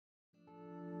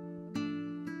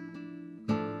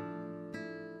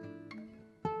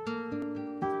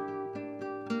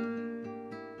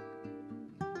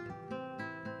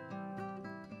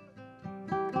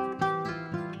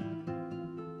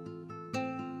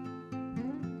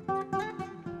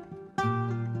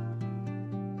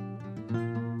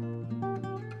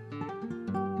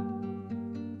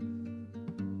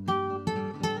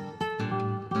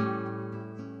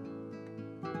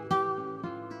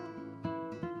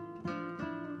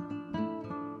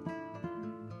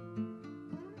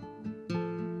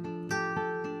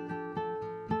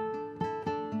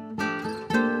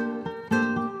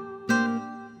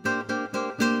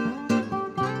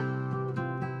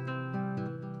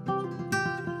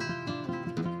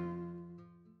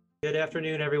Good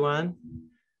afternoon, everyone.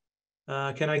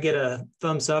 Can I get a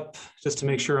thumbs up just to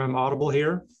make sure I'm audible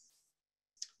here?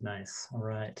 Nice. All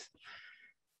right.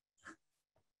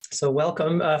 So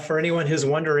welcome. For anyone who's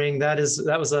wondering, that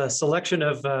was a selection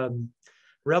of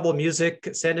rebel music,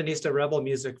 Sandinista rebel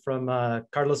music from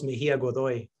Carlos Mejia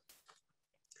Godoy,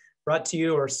 brought to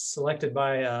you or selected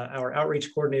by our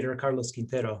outreach coordinator, Carlos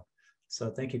Quintero. So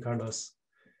thank you, Carlos.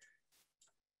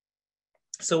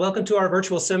 So welcome to our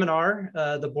virtual seminar,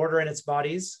 The Border and Its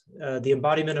Bodies, the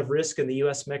Embodiment of Risk in the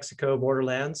U.S. Mexico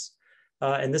Borderlands.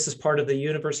 And this is part of the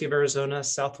University of Arizona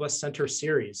Southwest Center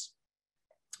series.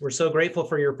 We're so grateful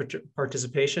for your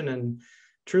participation and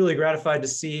truly gratified to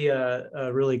see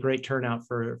a really great turnout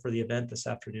for the event this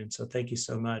afternoon. So thank you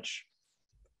so much.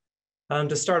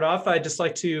 To start off, I'd just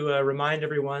like to remind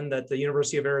everyone that the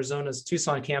University of Arizona's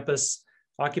Tucson campus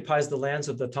occupies the lands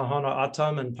of the Tohono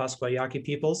O'odham and Pasquayaqui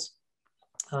peoples.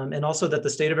 And also that the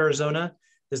state of Arizona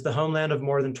is the homeland of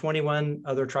more than 21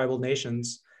 other tribal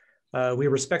nations. We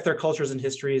respect their cultures and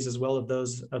histories as well as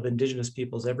those of indigenous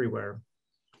peoples everywhere.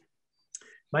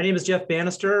 My name is Jeff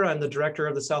Bannister. I'm the director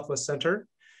of the Southwest Center.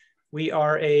 We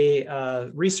are a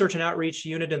research and outreach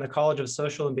unit in the College of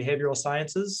Social and Behavioral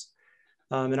Sciences.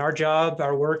 And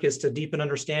our work is to deepen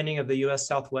understanding of the US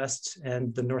Southwest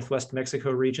and the Northwest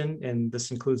Mexico region. And this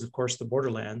includes, of course, the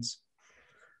Borderlands.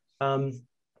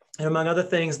 And among other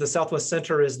things, the Southwest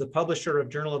Center is the publisher of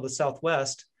Journal of the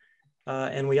Southwest.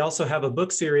 And we also have a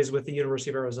book series with the University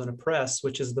of Arizona Press,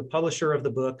 which is the publisher of the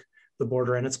book, The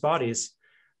Border and Its Bodies.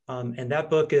 And that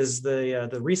book is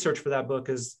the research for that book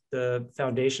is the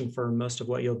foundation for most of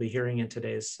what you'll be hearing in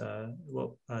today's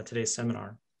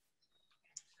seminar.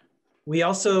 We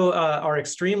also are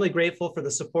extremely grateful for the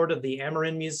support of the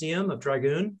Amarin Museum of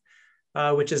Dragoon,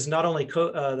 which is not only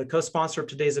the co-sponsor of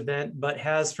today's event, but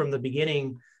has from the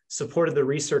beginning supported the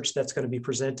research that's going to be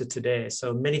presented today.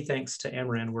 So many thanks to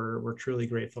Amarin. We're truly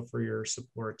grateful for your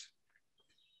support.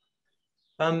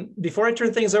 Before I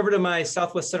turn things over to my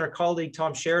Southwest Center colleague,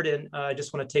 Tom Sheridan, I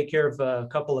just want to take care of a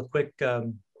couple of quick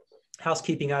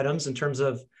housekeeping items in terms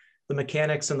of the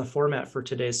mechanics and the format for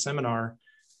today's seminar.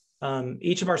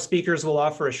 Each of our speakers will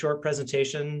offer a short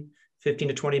presentation, 15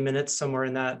 to 20 minutes, somewhere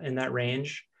in that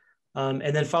range.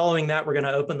 And then following that, we're going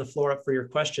to open the floor up for your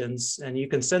questions. And you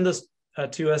can send those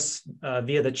to us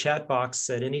via the chat box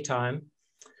at any time.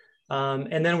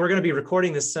 And then we're going to be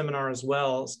recording this seminar as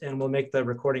well, and we'll make the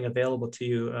recording available to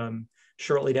you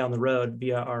shortly down the road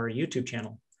via our YouTube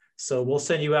channel. So we'll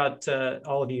send you out,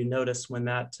 all of you notice when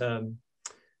that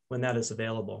is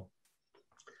available.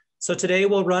 So today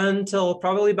we'll run till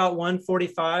probably about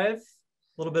 1:45, a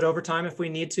little bit overtime if we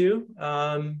need to,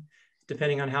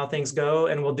 depending on how things go.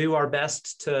 And we'll do our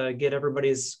best to get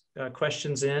everybody's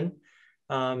questions in.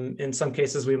 In some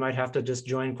cases, we might have to just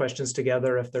join questions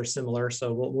together if they're similar.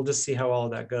 So we'll just see how all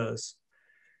of that goes.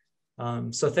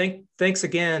 So thanks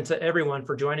again to everyone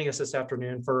for joining us this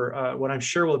afternoon for what I'm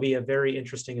sure will be a very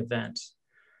interesting event.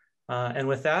 And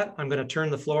with that, I'm going to turn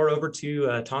the floor over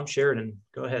to Tom Sheridan.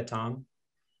 Go ahead, Tom.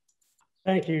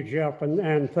 Thank you, Jeff,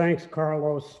 and thanks,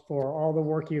 Carlos, for all the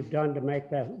work you've done to make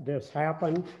this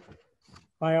happen.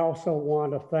 I also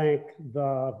want to thank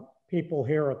the people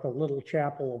here at the Little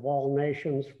Chapel of All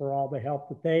Nations for all the help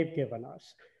that they've given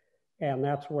us. And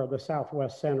that's where the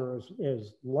Southwest Center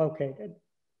is located.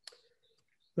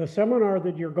 The seminar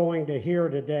that you're going to hear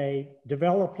today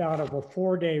developed out of a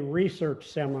 4-day research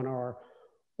seminar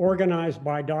organized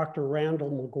by Dr.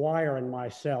 Randall McGuire and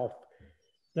myself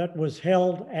that was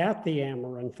held at the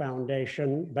Amarin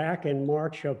Foundation back in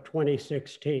March of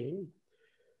 2016.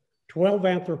 12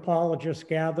 anthropologists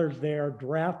gathered there,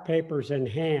 draft papers in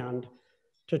hand,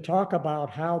 to talk about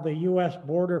how the US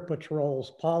Border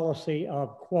Patrol's policy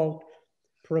of, quote,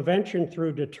 prevention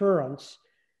through deterrence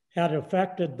had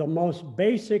affected the most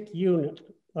basic unit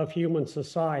of human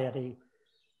society,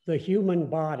 the human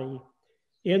body,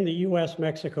 in the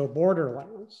US-Mexico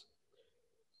borderlands.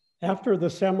 After the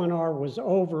seminar was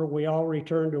over, we all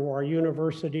returned to our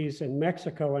universities in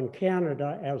Mexico and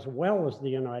Canada, as well as the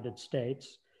United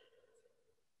States,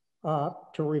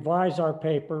 to revise our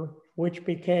paper, which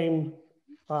became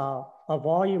a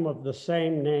volume of the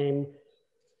same name,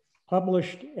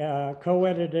 published,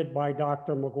 co-edited by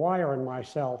Dr. McGuire and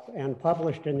myself, and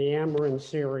published in the Amarin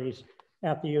series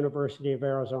at the University of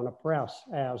Arizona Press,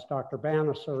 as Dr.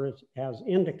 Bannister has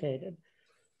indicated.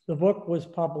 The book was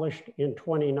published in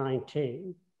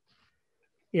 2019.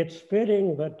 It's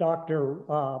fitting that Dr.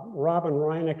 Robin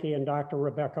Reineke and Dr.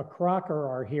 Rebecca Crocker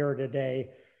are here today,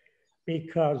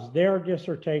 because their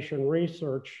dissertation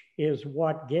research is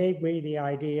what gave me the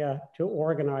idea to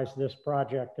organize this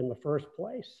project in the first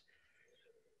place.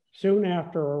 Soon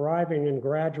after arriving in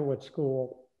graduate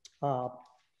school,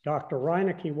 Dr.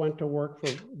 Reineke went to work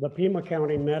for the Pima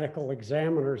County Medical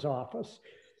Examiner's Office,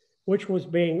 which was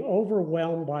being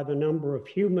overwhelmed by the number of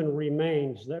human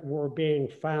remains that were being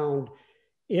found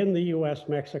in the U.S.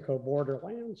 Mexico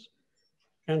borderlands.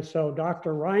 And so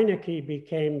Dr. Reineke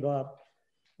became the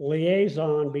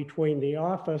liaison between the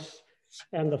office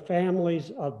and the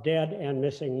families of dead and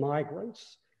missing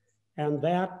migrants. And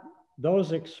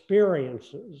those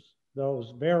experiences,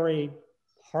 those very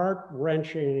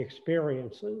heart-wrenching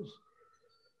experiences,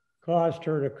 caused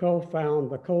her to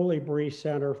co-found the Colibri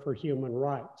Center for Human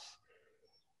Rights.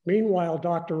 Meanwhile,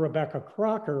 Dr. Rebecca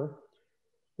Crocker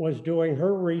was doing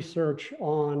her research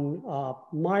on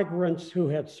migrants who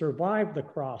had survived the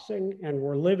crossing and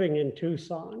were living in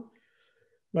Tucson,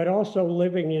 but also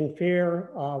living in fear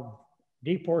of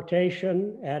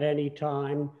deportation at any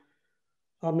time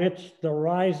amidst the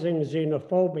rising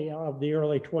xenophobia of the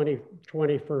early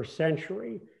 21st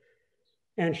century.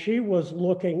 And she was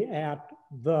looking at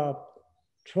the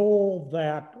toll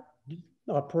that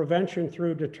prevention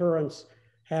through deterrence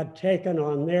had taken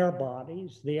on their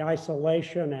bodies, the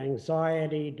isolation,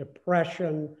 anxiety,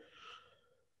 depression,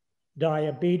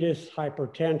 diabetes,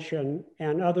 hypertension,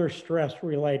 and other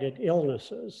stress-related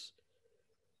illnesses.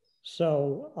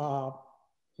 So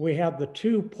we have the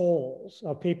two poles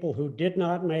of people who did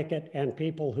not make it and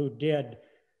people who did,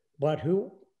 but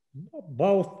who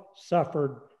both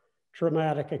suffered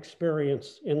traumatic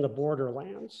experience in the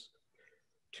borderlands.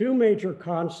 Two major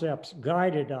concepts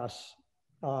guided us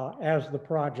as the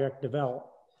project developed.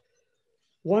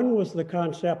 One was the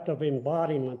concept of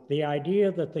embodiment, the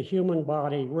idea that the human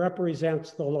body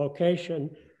represents the location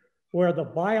where the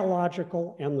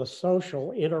biological and the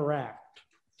social interact.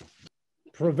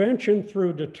 Prevention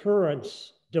through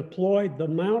deterrence deployed the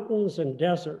mountains and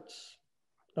deserts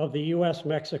of the U.S.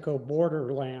 Mexico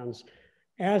borderlands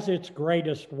as its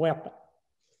greatest weapon.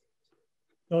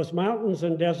 Those mountains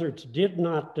and deserts did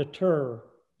not deter,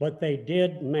 but they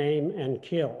did maim and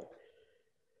kill.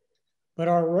 But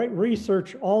our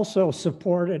research also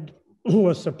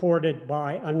was supported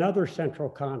by another central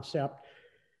concept,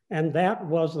 and that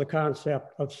was the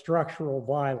concept of structural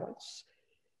violence.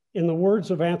 In the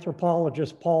words of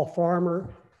anthropologist Paul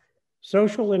Farmer,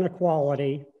 social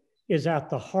inequality is at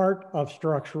the heart of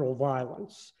structural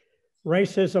violence.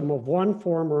 Racism of one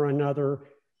form or another,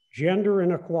 gender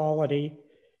inequality,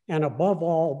 and above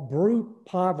all, brute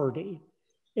poverty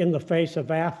in the face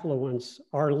of affluence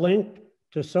are linked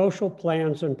to social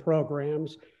plans and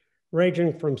programs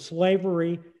ranging from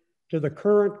slavery to the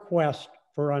current quest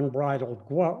for unbridled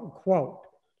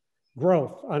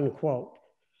growth, unquote.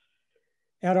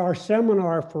 At our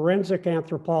seminar, forensic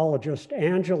anthropologist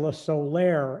Angela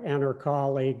Soler and her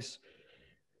colleagues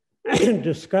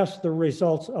discussed the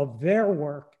results of their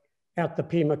work at the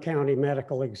Pima County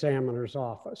Medical Examiner's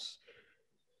Office.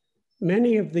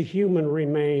 Many of the human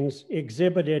remains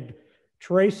exhibited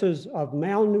traces of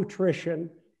malnutrition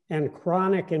and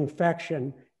chronic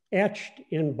infection etched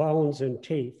in bones and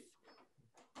teeth.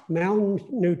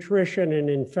 Malnutrition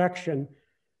and infection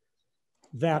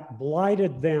that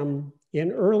blighted them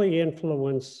in early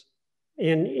influence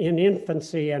in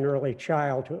infancy and early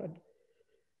childhood.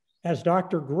 As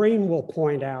Dr. Green will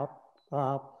point out,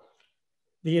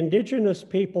 the indigenous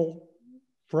people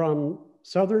from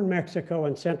southern Mexico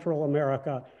and Central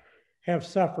America have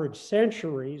suffered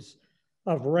centuries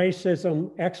of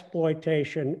racism,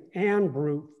 exploitation, and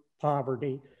brute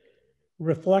poverty,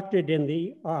 reflected in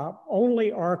the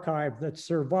only archive that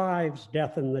survives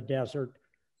death in the desert,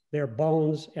 their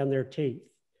bones and their teeth.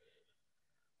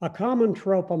 A common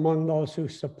trope among those who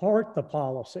support the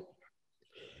policy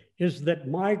is that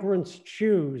migrants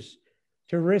choose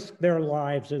to risk their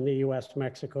lives in the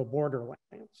U.S.-Mexico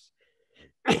borderlands.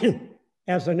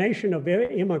 As a nation of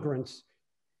immigrants,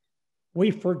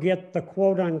 we forget the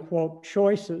quote unquote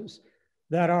choices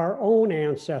that our own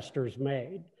ancestors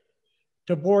made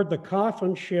to board the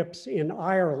coffin ships in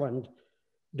Ireland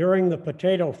during the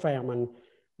potato famine,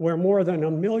 where more than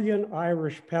 1 million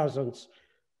Irish peasants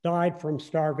died from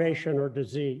starvation or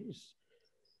disease,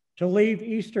 to leave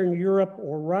Eastern Europe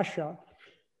or Russia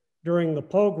during the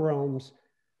pogroms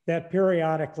that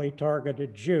periodically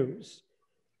targeted Jews.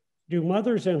 Do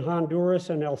mothers in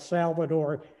Honduras and El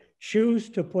Salvador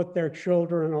choose to put their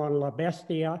children on La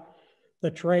Bestia, the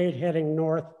trade heading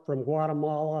north from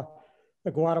Guatemala,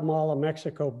 the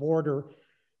Guatemala-Mexico border,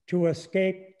 to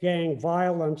escape gang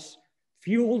violence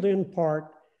fueled in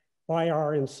part by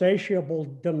our insatiable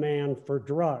demand for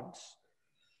drugs?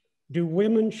 Do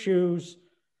women choose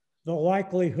the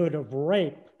likelihood of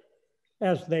rape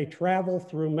as they travel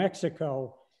through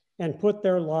Mexico and put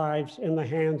their lives in the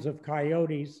hands of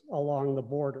coyotes along the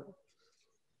border.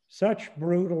 Such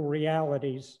brutal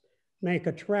realities make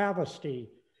a travesty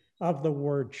of the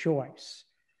word choice.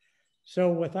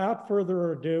 So without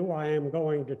further ado, I am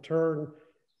going to turn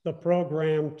the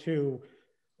program to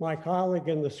my colleague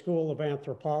in the School of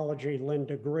Anthropology,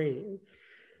 Linda Green,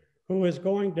 who is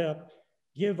going to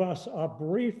give us a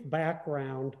brief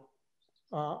background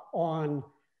on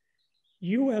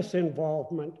U.S.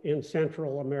 involvement in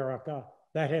Central America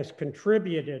that has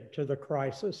contributed to the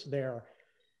crisis there,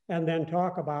 and then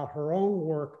talk about her own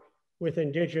work with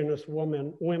indigenous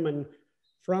women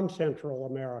from Central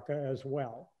America as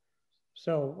well.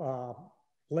 So,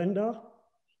 Linda,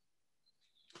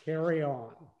 carry on.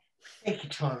 Thank you,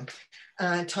 Tom.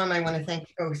 Tom, I want to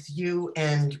thank both you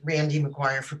and Randy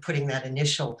McGuire for putting that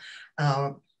initial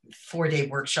 4-day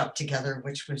workshop together,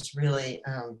 which was really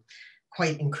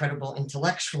quite incredible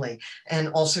intellectually. And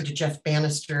also to Jeff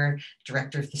Bannister,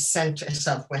 director of the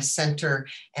Southwest Center,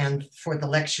 and for the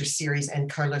lecture series, and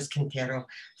Carlos Quintero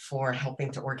for helping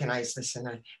to organize this in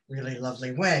a really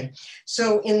lovely way.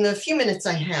 So in the few minutes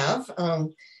I have,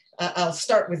 I'll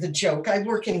start with a joke. I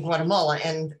work in Guatemala,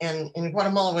 and in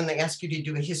Guatemala, when they ask you to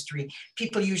do a history,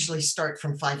 people usually start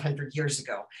from 500 years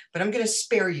ago. But I'm going to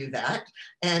spare you that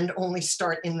and only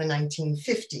start in the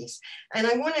 1950s. And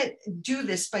I want to do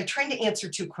this by trying to answer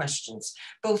two questions.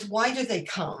 Both, why do they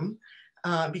come?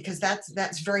 Because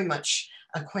that's very much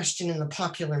a question in the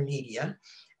popular media.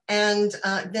 And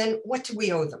then, what do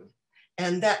we owe them?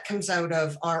 And that comes out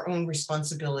of our own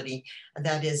responsibility,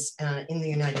 that is in the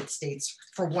United States,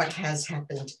 for what has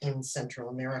happened in Central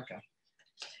America.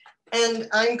 And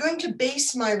I'm going to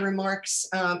base my remarks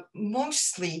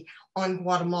mostly on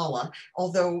Guatemala,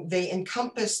 although they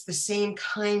encompass the same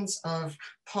kinds of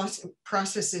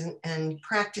processes and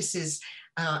practices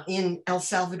in El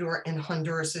Salvador and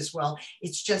Honduras as well.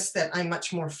 It's just that I'm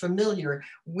much more familiar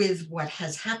with what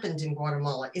has happened in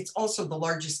Guatemala. It's also the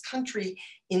largest country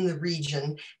in the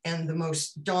region and the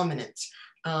most dominant.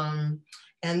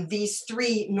 And these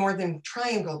three Northern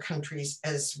Triangle countries,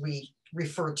 as we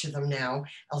refer to them now,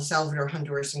 El Salvador,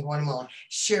 Honduras, and Guatemala,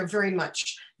 share very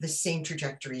much the same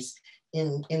trajectories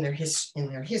in their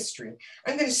history.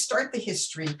 I'm going to start the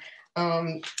history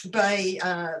by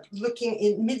looking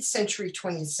in mid-century,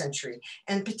 20th century,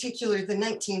 and particularly the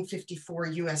 1954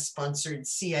 US-sponsored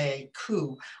CIA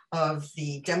coup of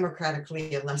the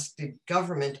democratically elected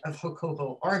government of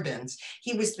Jacobo Arbenz.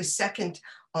 He was the second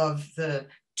of the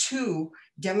two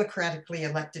democratically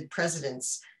elected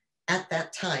presidents at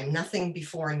that time. Nothing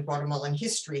before in Guatemalan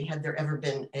history had there ever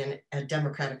been a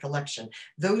democratic election.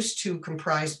 Those two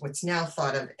comprised what's now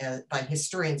thought of by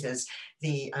historians as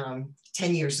the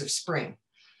 10 years of spring.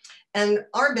 And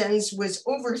Arbenz was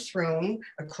overthrown,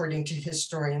 according to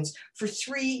historians, for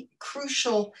three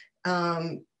crucial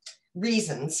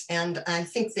reasons, and I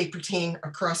think they pertain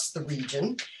across the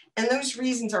region. And those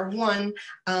reasons are, one,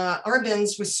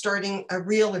 Arbenz was starting a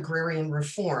real agrarian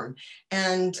reform.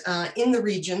 And in the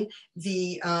region,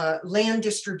 the land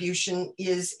distribution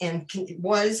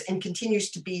was and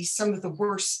continues to be some of the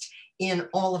worst in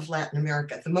all of Latin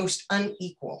America, the most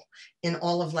unequal in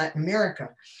all of Latin America.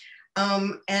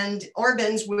 And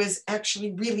Arbenz was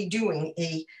actually really doing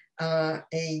a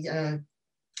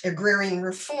agrarian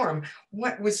reform.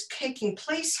 What was taking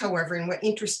place, however, and what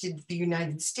interested the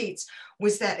United States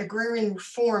was that agrarian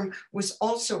reform was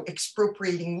also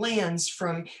expropriating lands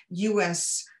from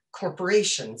US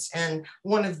corporations. And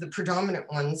one of the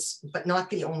predominant ones, but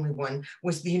not the only one,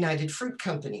 was the United Fruit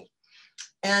Company.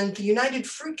 And the United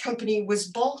Fruit Company was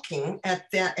balking at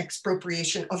that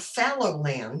expropriation of fallow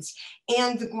lands,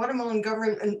 and the Guatemalan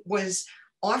government was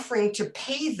offering to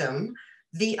pay them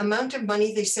the amount of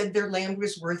money they said their land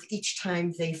was worth each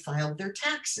time they filed their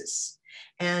taxes.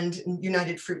 And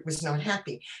United Fruit was not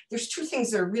happy. There's two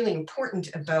things that are really important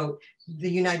about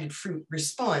the United Fruit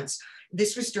response.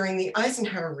 This was during the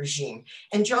Eisenhower regime,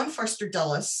 and John Foster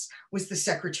Dulles was the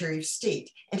Secretary of State,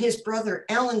 and his brother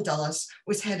Allen Dulles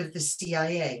was head of the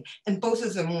CIA, and both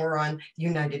of them were on the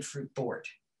United Fruit board.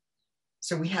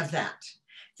 So we have that.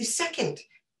 The second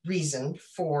reason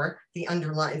for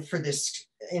this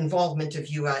involvement of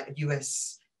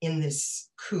US in this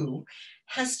coup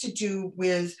has to do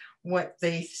with what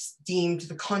they deemed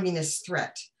the communist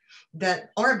threat,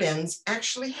 that Arbenz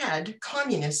actually had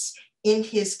communists in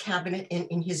his cabinet and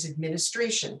in his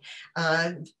administration,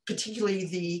 particularly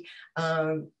the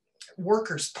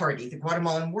Workers' Party, the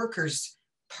Guatemalan Workers'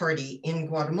 Party in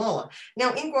Guatemala.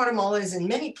 Now, in Guatemala, as in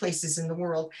many places in the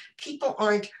world, people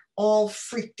aren't all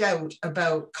freaked out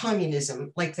about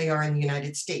communism like they are in the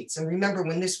United States. And remember,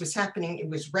 when this was happening, it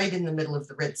was right in the middle of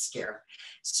the Red Scare.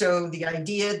 So the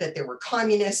idea that there were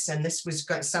communists and this was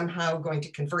somehow going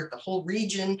to convert the whole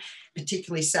region,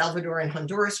 particularly Salvador and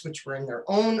Honduras, which were in their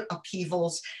own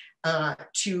upheavals,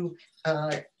 to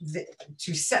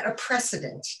set a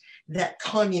precedent that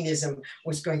communism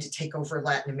was going to take over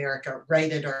Latin America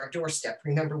right at our doorstep.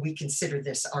 Remember, we consider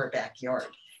this our backyard,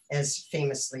 as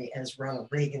famously as Ronald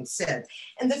Reagan said.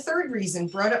 And the third reason,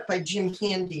 brought up by Jim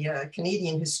Handy, a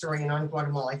Canadian historian on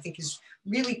Guatemala, I think is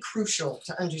really crucial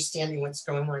to understanding what's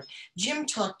going on. Jim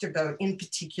talked about, in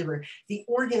particular, the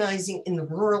organizing in the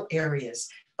rural areas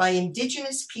by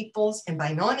indigenous peoples and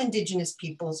by non-indigenous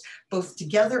peoples, both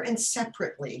together and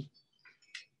separately,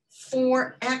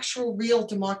 for actual real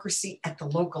democracy at the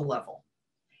local level.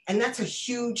 And that's a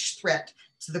huge threat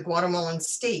to the Guatemalan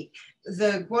state.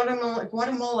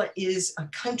 Guatemala is a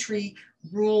country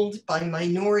ruled by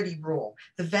minority rule.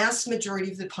 The vast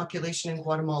majority of the population in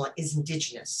Guatemala is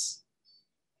indigenous.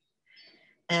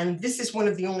 And this is one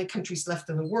of the only countries left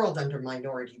in the world under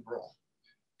minority rule.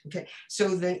 Okay, so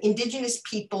the indigenous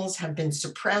peoples have been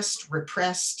suppressed,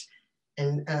 repressed,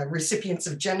 and recipients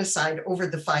of genocide over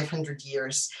the 500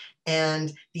 years.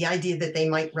 And the idea that they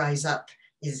might rise up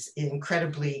is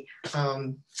incredibly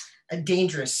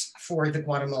dangerous for the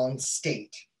Guatemalan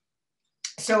state.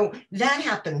 So that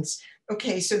happens.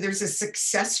 Okay, so there's a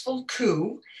successful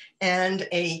coup and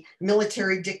a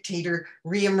military dictator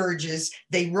reemerges.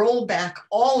 They roll back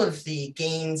all of the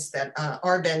gains that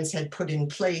Arbenz had put in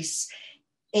place,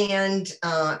 and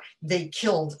they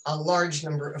killed a large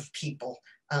number of people,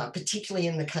 particularly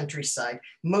in the countryside,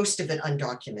 most of it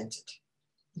undocumented.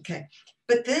 Okay,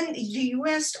 but then the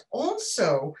US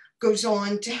also goes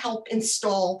on to help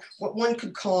install what one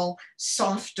could call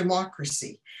soft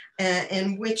democracy,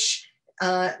 in which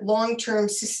long-term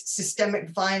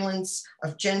systemic violence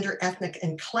of gender, ethnic,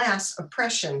 and class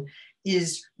oppression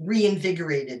is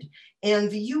reinvigorated. And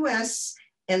the US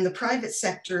and the private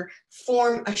sector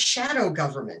form a shadow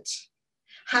government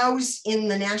housed in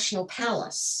the National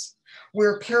Palace,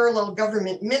 where parallel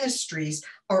government ministries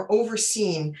are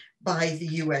overseen by the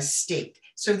US state.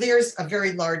 So there's a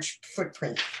very large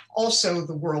footprint. Also,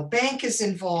 the World Bank is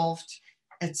involved,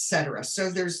 etc.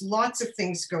 So there's lots of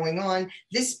things going on.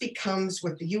 This becomes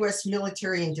what the US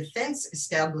military and defense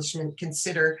establishment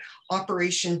consider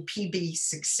Operation PB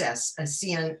success, a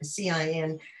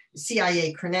CIA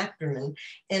chronactyman,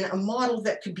 and a model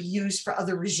that could be used for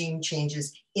other regime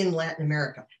changes in Latin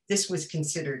America. This was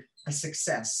considered a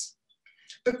success.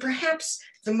 But perhaps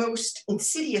the most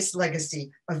insidious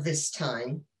legacy of this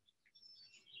time,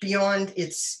 beyond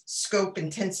its scope,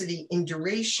 intensity, and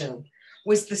duration,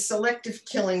 was the selective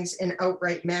killings and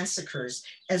outright massacres,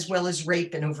 as well as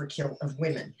rape and overkill of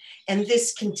women. And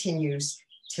this continues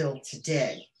till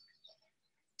today.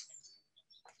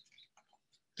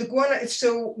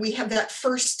 So we have that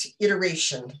first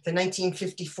iteration, the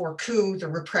 1954 coup, the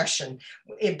repression.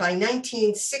 By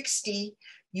 1960,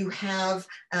 you have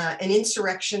an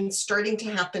insurrection starting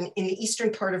to happen in the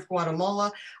eastern part of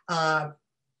Guatemala,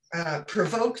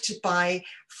 provoked by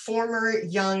former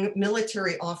young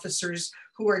military officers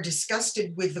who are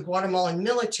disgusted with the Guatemalan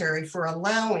military for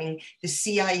allowing the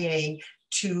CIA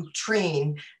to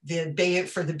train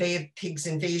for the Bay of Pigs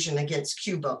invasion against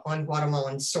Cuba on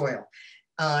Guatemalan soil.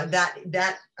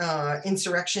 That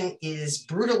insurrection is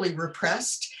brutally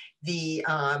repressed. The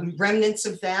remnants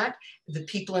of that, the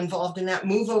people involved in that,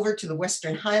 move over to the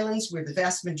Western Highlands, where the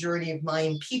vast majority of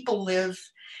Mayan people live,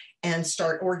 and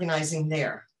start organizing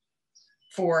there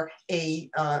for a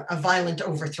violent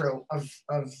overthrow of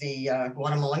the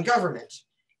Guatemalan government.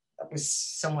 That was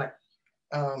somewhat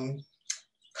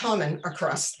common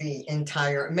across the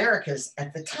entire Americas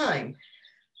at the time.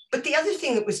 But the other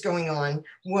thing that was going on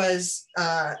was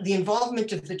the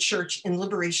involvement of the church in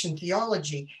liberation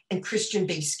theology and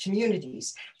Christian-based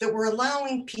communities that were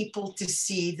allowing people to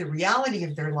see the reality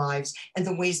of their lives and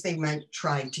the ways they might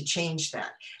try to change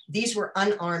that. These were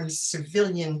unarmed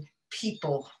civilian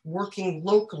people working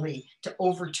locally to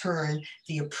overturn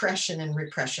the oppression and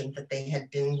repression that they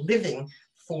had been living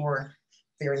for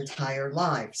their entire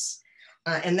lives.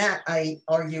 And that, I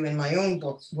argue in my own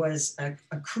book, was a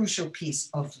crucial piece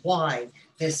of why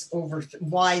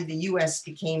why the US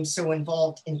became so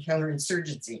involved in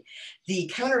counterinsurgency. The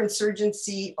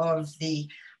counterinsurgency of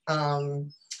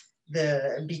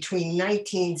between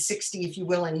 1960, if you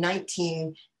will, and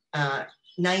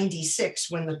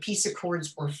 1996, when the peace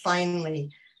accords were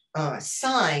finally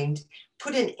signed,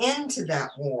 put an end to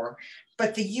that war.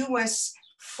 But the US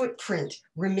footprint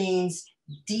remains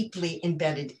deeply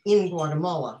embedded in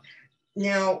Guatemala.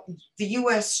 Now, the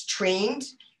US trained,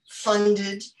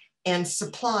 funded, and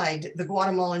supplied the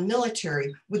Guatemalan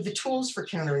military with the tools for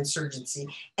counterinsurgency.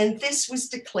 And this was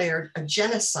declared a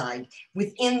genocide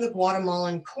within the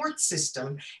Guatemalan court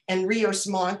system. And Rios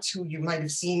Montt, who you might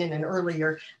have seen in an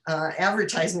earlier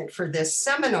advertisement for this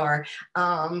seminar,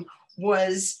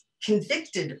 was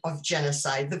convicted of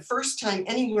genocide. The first time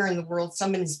anywhere in the world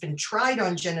someone has been tried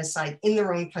on genocide in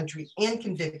their own country and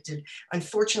convicted.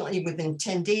 Unfortunately, within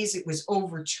 10 days, it was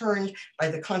overturned by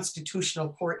the Constitutional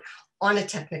Court on a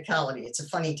technicality. It's a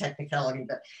funny technicality,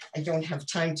 but I don't have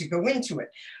time to go into it.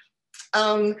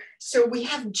 So we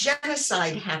have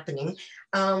genocide happening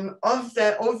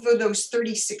over those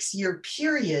 36-year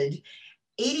period.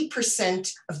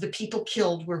 80% of the people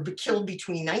killed were killed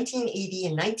between 1980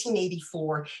 and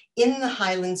 1984 in the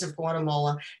highlands of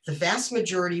Guatemala. The vast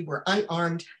majority were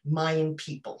unarmed Mayan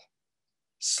people,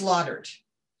 slaughtered.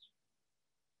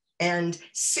 And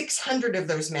 600 of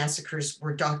those massacres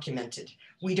were documented.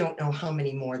 We don't know how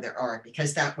many more there are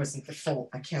because that wasn't the full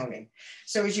accounting.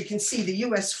 So as you can see, the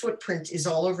US footprint is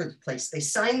all over the place. They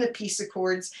signed the peace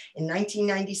accords in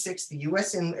 1996. The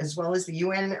US as well as the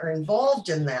UN are involved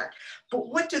in that. But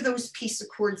what do those peace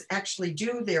accords actually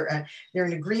do? They're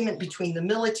an agreement between the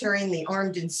military and the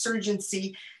armed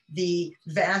insurgency. The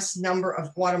vast number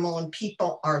of Guatemalan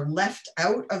people are left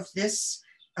out of this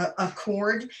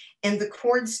accord, and the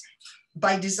accords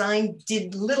by design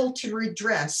did little to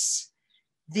redress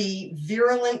the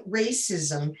virulent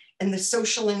racism and the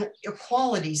social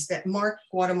inequalities that mark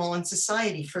Guatemalan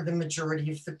society for the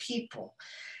majority of the people.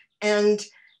 And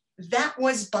that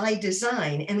was by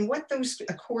design. And what those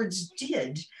accords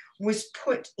did was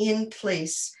put in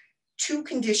place two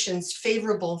conditions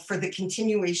favorable for the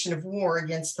continuation of war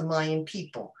against the Mayan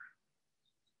people.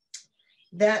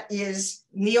 That is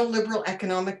neoliberal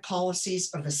economic policies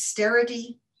of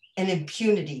austerity and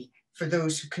impunity for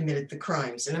those who committed the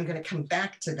crimes. And I'm going to come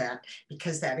back to that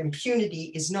because that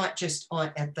impunity is not just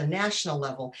at the national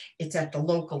level, it's at the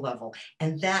local level.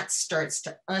 And that starts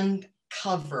to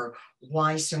uncover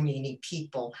why so many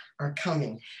people are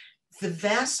coming. The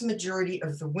vast majority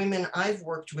of the women I've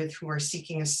worked with who are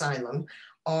seeking asylum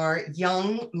are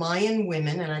young Mayan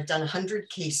women, and I've done 100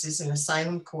 cases in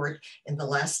asylum court in the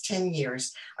last 10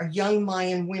 years, are young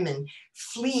Mayan women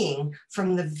fleeing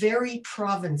from the very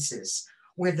provinces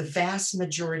where the vast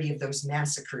majority of those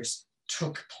massacres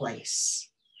took place.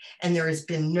 And there has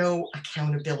been no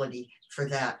accountability for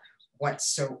that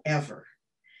whatsoever.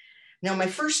 Now, my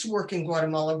first work in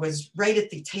Guatemala was right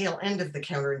at the tail end of the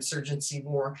counterinsurgency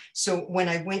war. So when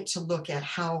I went to look at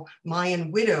how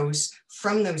Mayan widows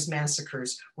from those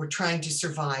massacres were trying to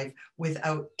survive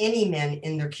without any men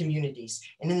in their communities.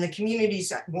 And in the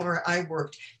communities where I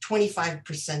worked,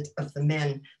 25% of the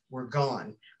men were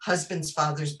gone. Husbands,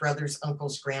 fathers, brothers,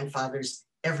 uncles, grandfathers,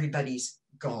 everybody's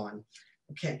gone.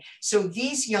 Okay, so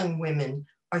these young women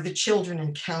are the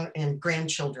children and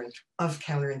grandchildren of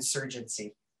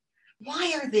counterinsurgency.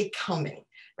 Why are they coming,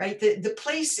 right? The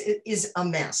place is a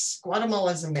mess.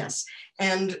 Guatemala is a mess.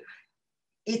 And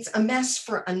it's a mess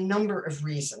for a number of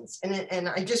reasons. And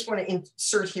I just want to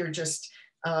insert here just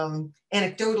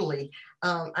anecdotally.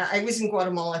 I was in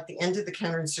Guatemala at the end of the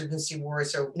counterinsurgency war,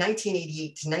 so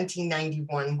 1988 to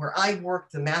 1991, where I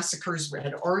worked, the massacres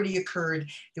had already occurred.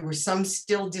 There were some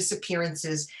still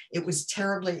disappearances. It was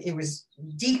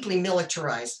deeply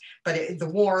militarized, but the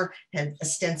war had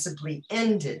ostensibly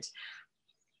ended.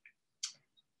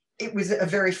 It was a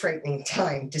very frightening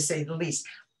time, to say the least.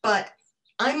 But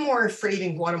I'm more afraid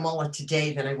in Guatemala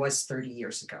today than I was 30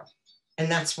 years ago. And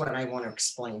that's what I want to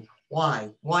explain. Why?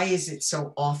 Why is it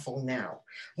so awful now?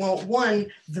 Well,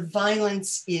 one, the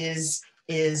violence is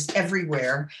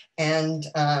everywhere, and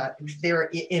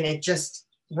it just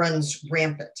runs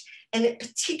rampant. And it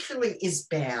particularly is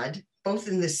bad, both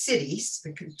in the cities,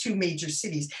 the two major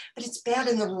cities, but it's bad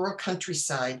in the rural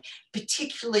countryside,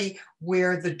 particularly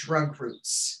where the drug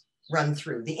routes run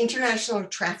through. The international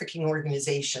trafficking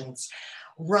organizations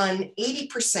run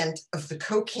 80% of the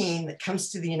cocaine that comes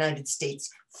to the United States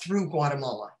through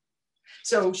Guatemala.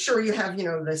 So sure, you have,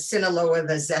 the Sinaloa,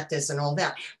 the Zetas and all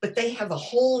that, but they have a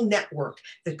whole network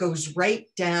that goes right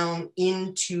down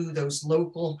into those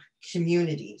local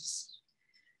communities.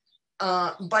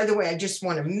 By the way, I just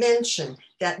want to mention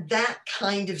that that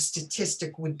kind of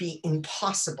statistic would be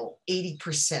impossible,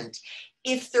 80%,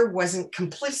 if there wasn't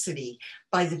complicity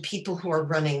by the people who are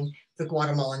running the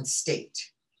Guatemalan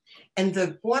state. And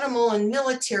the Guatemalan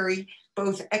military,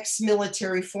 both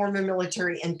ex-military, former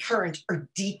military, and current, are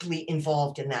deeply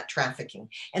involved in that trafficking.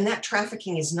 And that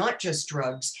trafficking is not just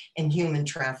drugs and human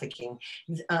trafficking.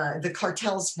 The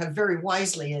cartels have very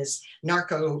wisely, as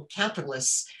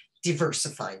narco-capitalists,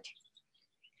 diversified.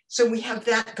 So we have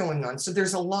that going on. So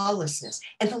there's a lawlessness,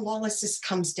 and the lawlessness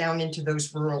comes down into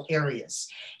those rural areas.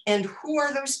 And who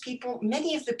are those people?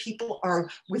 Many of the people are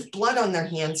with blood on their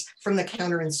hands from the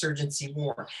counterinsurgency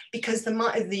war, because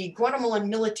the Guatemalan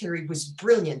military was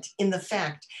brilliant in the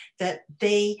fact that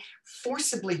they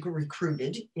forcibly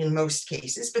recruited, in most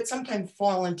cases, but sometimes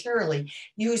voluntarily,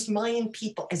 used Mayan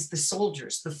people as the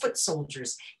soldiers, the foot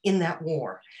soldiers in that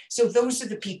war. So those are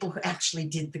the people who actually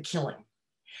did the killing.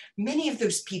 Many of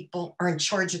those people are in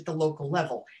charge at the local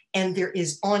level, and there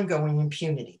is ongoing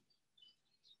impunity.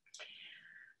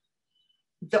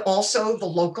 Also, the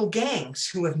local gangs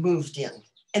who have moved in,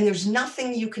 and there's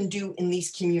nothing you can do in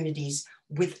these communities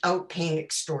without paying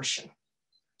extortion.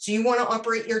 So you want to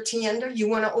operate your tienda, you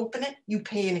want to open it, you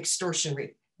pay an extortion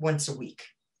rate once a week.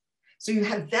 So you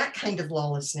have that kind of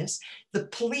lawlessness. The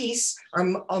police are,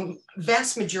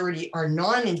 vast majority are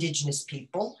non-indigenous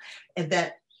people, and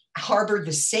that harbor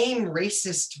the same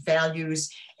racist values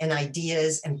and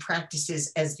ideas and practices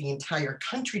as the entire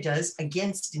country does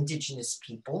against indigenous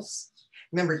peoples.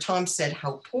 Remember, Tom said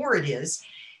how poor it is.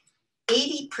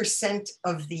 80%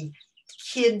 of the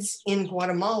kids in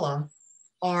Guatemala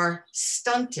are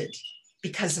stunted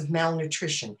because of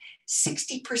malnutrition.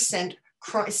 60%,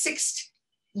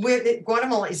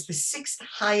 Guatemala is the 6th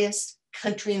highest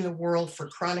country in the world for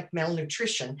chronic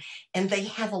malnutrition, and they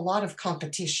have a lot of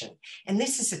competition. And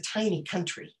this is a tiny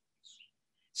country.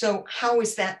 So how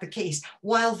is that the case?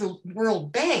 While the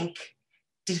World Bank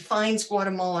defines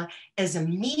Guatemala as a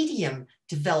medium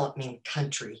developing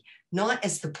country, not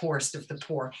as the poorest of the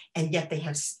poor, and yet they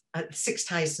have 6th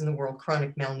highest in the world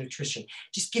chronic malnutrition.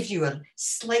 Just gives you a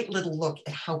slight little look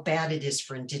at how bad it is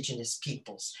for indigenous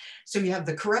peoples. So you have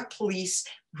the corrupt police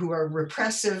who are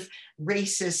repressive,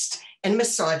 racist, and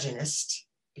misogynist,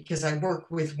 because I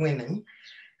work with women.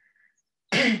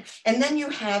 And then you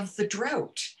have the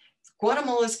drought.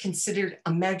 Guatemala is considered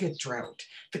a mega drought.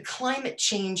 The climate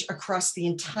change across the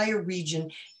entire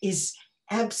region is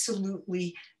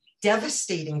absolutely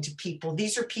devastating to people.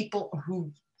 These are people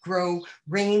who grow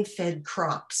rain-fed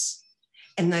crops,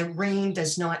 and the rain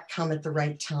does not come at the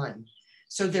right time.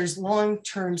 So there's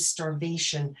long-term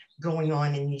starvation going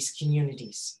on in these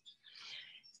communities.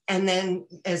 And then,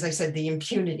 as I said, the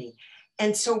impunity.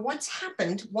 And so what's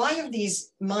happened, why are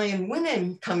these Mayan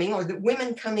women coming, or the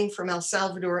women coming from El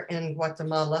Salvador and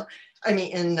Guatemala,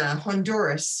 in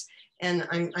Honduras, and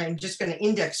I'm just going to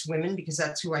index women because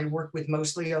that's who I work with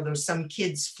mostly, although some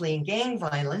kids fleeing gang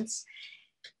violence,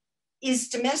 is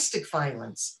domestic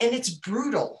violence. And it's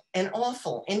brutal and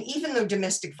awful. And even though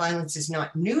domestic violence is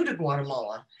not new to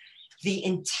Guatemala, the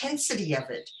intensity of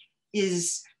it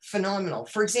is phenomenal.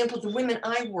 For example, the women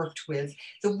I worked with,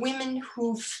 the women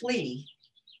who flee,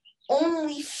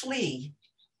 only flee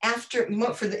after,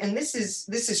 and this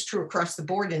is true across the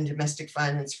board in domestic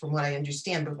violence from what I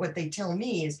understand, but what they tell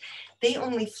me is they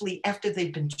only flee after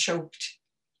they've been choked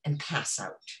and pass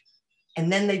out.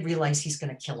 And then they realize he's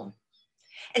going to kill them.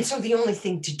 And so the only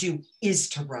thing to do is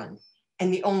to run.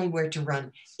 And the only way to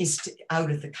run is out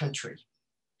of the country,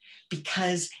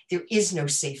 because there is no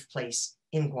safe place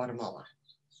in Guatemala.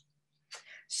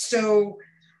 So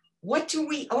what do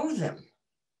we owe them?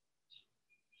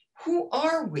 Who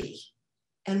are we?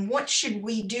 And what should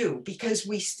we do? Because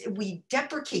we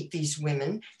deprecate these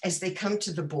women as they come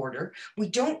to the border. We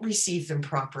don't receive them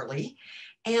properly.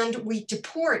 And we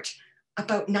deport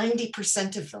about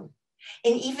 90% of them.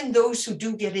 And even those who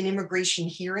do get an immigration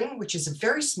hearing, which is a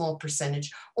very small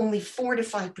percentage, only 4 to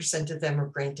 5% of them are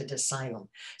granted asylum.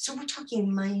 So we're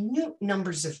talking minute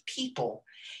numbers of people.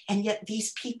 And yet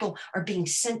these people are being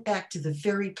sent back to the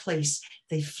very place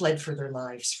they fled for their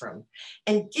lives from.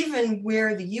 And given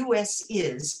where the US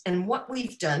is and what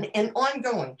we've done and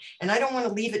ongoing, and I don't want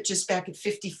to leave it just back at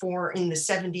 54 in the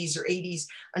 70s or 80s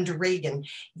under Reagan,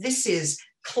 this is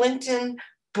Clinton,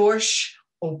 Bush,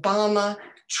 Obama,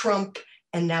 Trump,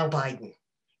 and now Biden.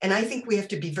 And I think we have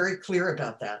to be very clear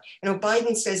about that.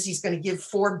 Biden says he's going to give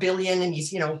 $4 billion and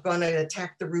he's, going to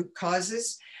attack the root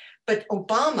causes. But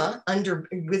Obama,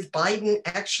 with Biden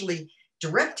actually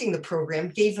directing the program,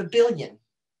 gave $1 billion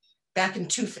back in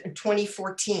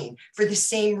 2014 for the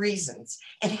same reasons.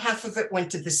 And half of it went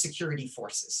to the security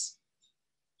forces.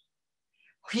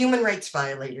 Human rights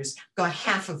violators got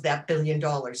half of that $1 billion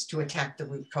to attack the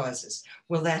root causes.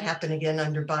 Will that happen again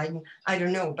under Biden? I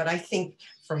don't know, but I think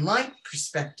from my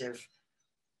perspective,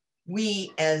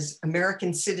 we as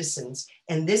American citizens,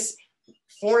 and this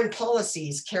foreign policy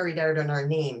is carried out in our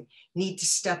name, need to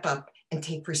step up and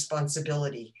take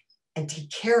responsibility and take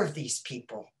care of these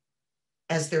people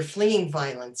as they're fleeing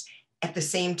violence At the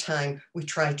same time, we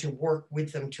try to work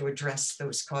with them to address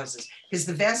those causes, because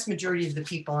the vast majority of the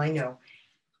people I know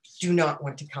do not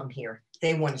want to come here.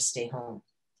 They want to stay home.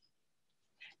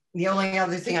 The only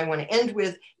other thing I want to end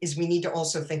with is we need to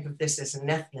also think of this as an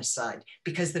ethnocide,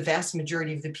 because the vast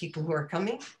majority of the people who are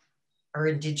coming are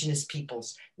indigenous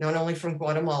peoples, not only from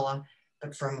Guatemala,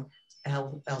 but from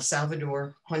El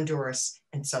Salvador, Honduras,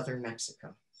 and southern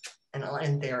Mexico. And I'll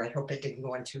end there. I hope I didn't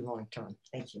go on too long, Tom.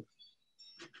 Thank you.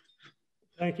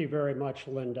 Thank you very much,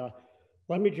 Linda.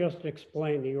 Let me just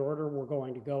explain the order we're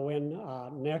going to go in.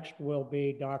 Next will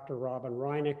be Dr. Robin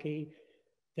Reineke,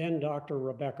 then Dr.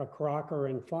 Rebecca Crocker,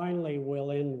 and finally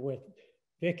we'll end with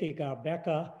Vicki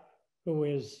Gaubeca, who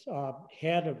is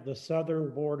head of the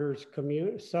Southern Border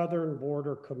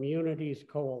Communities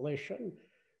Coalition,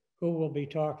 who will be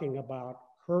talking about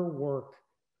her work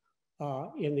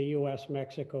in the U.S.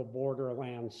 Mexico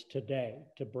borderlands today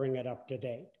to bring it up to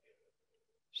date.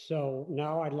 So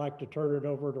now I'd like to turn it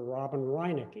over to Robin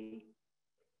Reineke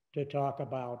to talk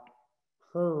about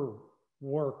her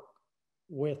work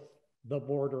with the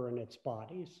border and its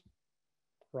bodies.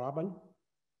 Robin?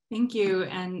 Thank you.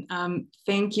 And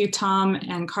thank you, Tom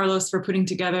and Carlos, for putting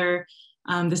together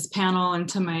this panel, and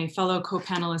to my fellow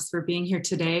co-panelists for being here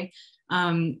today.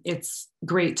 It's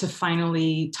great to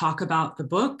finally talk about the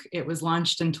book. It was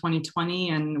launched in 2020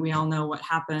 and we all know what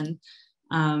happened.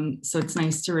 So it's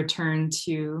nice to return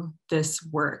to this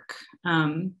work.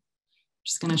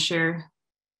 Just gonna share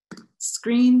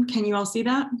screen. Can you all see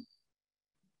that?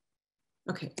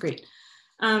 Okay, great.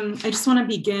 I just wanna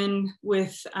begin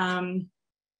with an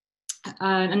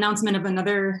announcement of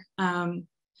another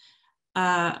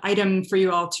item for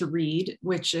you all to read,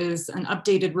 which is an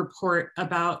updated report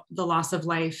about the loss of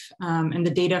life and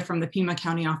the data from the Pima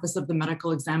County Office of the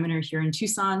Medical Examiner here in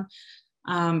Tucson.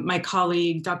 My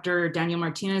colleague, Dr. Daniel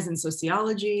Martinez in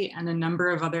sociology, and a number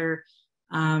of other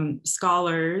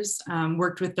scholars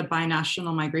worked with the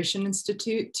Binational Migration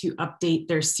Institute to update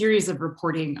their series of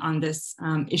reporting on this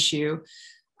issue.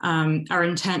 Our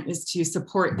intent is to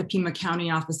support the Pima County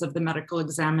Office of the Medical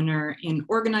Examiner in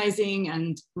organizing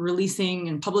and releasing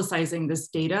and publicizing this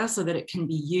data so that it can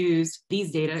be used,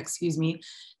 these data, excuse me,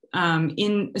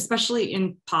 especially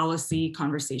in policy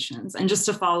conversations. And just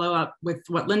to follow up with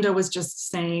what Linda was just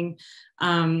saying,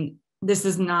 this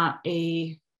is not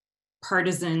a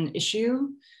partisan issue.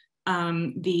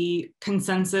 The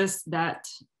consensus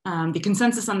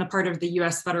on the part of the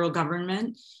U.S. federal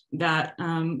government that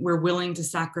we're willing to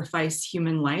sacrifice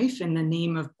human life in the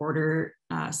name of border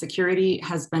security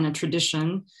has been a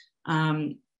tradition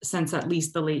since at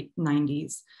least the late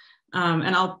 90s.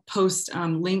 And I'll post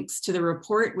links to the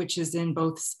report, which is in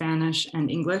both Spanish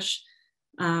and English.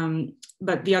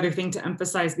 But the other thing to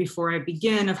emphasize before I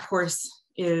begin, of course,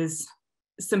 is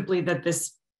simply that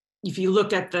this, if you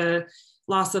look at the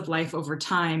loss of life over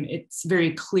time, it's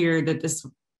very clear that this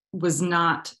was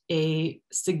not a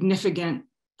significant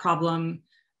problem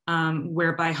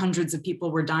whereby hundreds of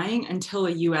people were dying until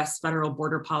a US federal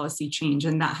border policy change.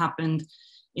 And that happened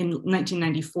in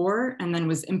 1994 and then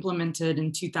was implemented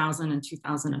in 2000 and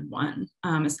 2001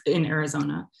 in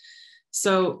Arizona.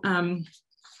 So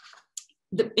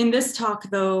in this talk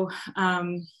though,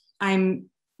 I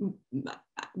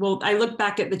look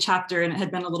back at the chapter and it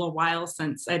had been a little while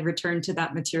since I'd returned to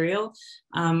that material,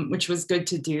 which was good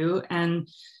to do. And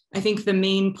I think the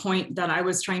main point that I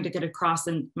was trying to get across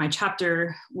in my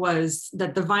chapter was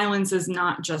that the violence is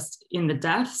not just in the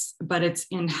deaths, but it's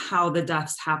in how the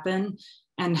deaths happen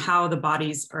and how the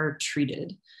bodies are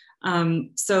treated.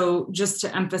 So just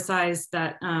to emphasize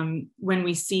that when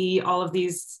we see all of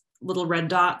these little red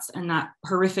dots and that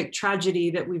horrific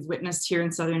tragedy that we've witnessed here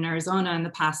in Southern Arizona in the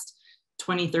past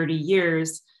 20, 30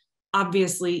 years,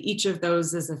 obviously each of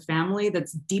those is a family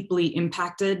that's deeply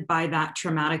impacted by that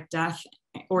traumatic death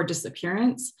or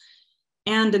disappearance.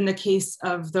 And in the case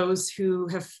of those who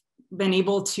have been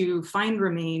able to find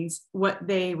remains, what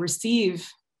they receive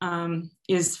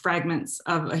is fragments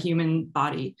of a human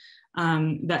body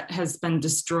that has been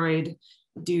destroyed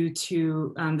due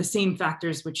to the same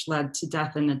factors which led to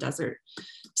death in the desert.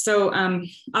 So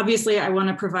obviously I want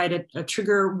to provide a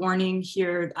trigger warning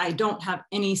here. I don't have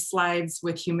any slides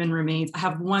with human remains. I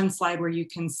have one slide where you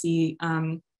can see,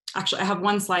 actually I have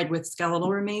one slide with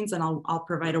skeletal remains and I'll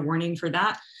provide a warning for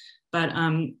that. But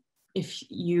if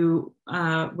you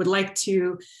would like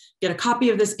to get a copy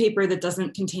of this paper that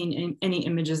doesn't contain any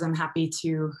images, I'm happy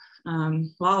to,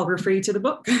 I'll refer you to the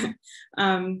book.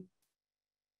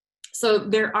 So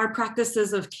there are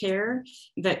practices of care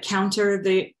that counter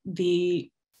the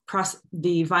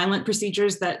violent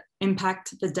procedures that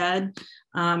impact the dead.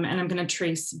 And I'm going to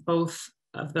trace both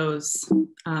of those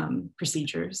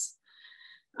procedures.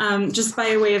 Just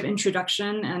by way of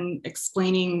introduction and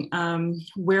explaining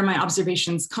where my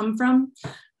observations come from,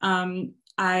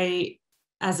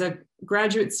 as a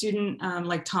graduate student,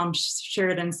 like Tom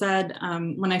Sheridan said,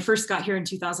 when I first got here in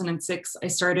 2006, I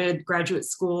started graduate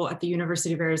school at the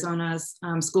University of Arizona's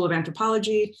School of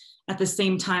Anthropology at the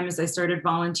same time as I started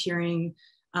volunteering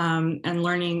and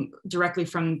learning directly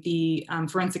from the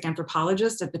forensic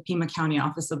anthropologist at the Pima County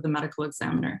Office of the Medical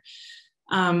Examiner.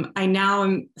 I now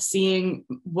am seeing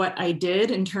what I did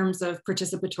in terms of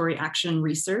participatory action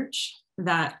research,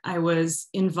 that I was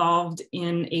involved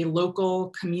in a local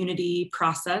community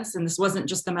process. And this wasn't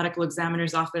just the medical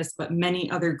examiner's office, but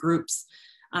many other groups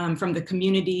from the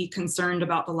community concerned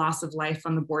about the loss of life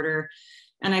on the border.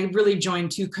 And I really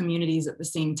joined two communities at the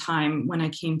same time when I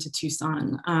came to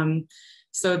Tucson.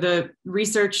 So the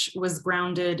research was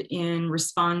grounded in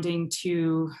responding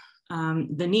to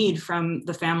the need from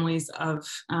the families of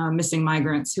missing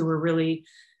migrants who were really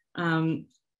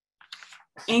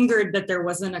angered that there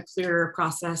wasn't a clearer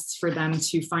process for them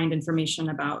to find information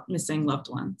about missing loved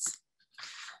ones.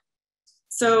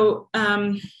 So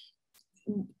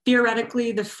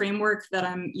theoretically, the framework that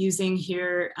I'm using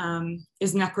here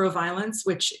is necroviolence,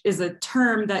 which is a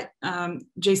term that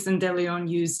Jason De Leon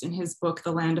used in his book,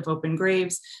 The Land of Open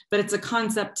Graves, but it's a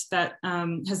concept that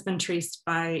has been traced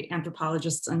by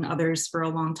anthropologists and others for a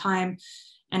long time.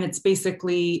 And it's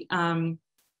basically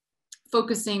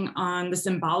focusing on the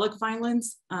symbolic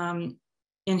violence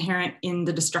inherent in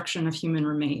the destruction of human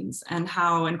remains and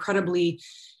how incredibly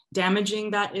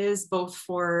damaging that is, both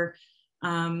for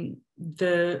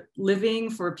the living,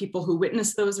 for people who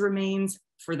witness those remains,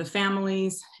 for the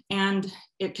families, and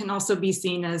it can also be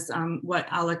seen as what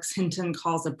Alex Hinton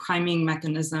calls a priming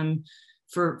mechanism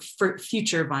for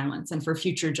future violence and for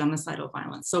future genocidal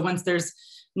violence. So once there's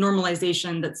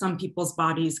normalization that some people's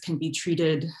bodies can be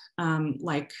treated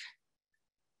like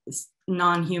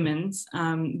non-humans,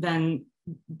 then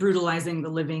brutalizing the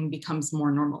living becomes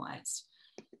more normalized.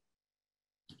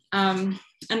 And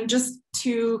just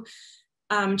to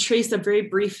trace a very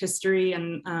brief history,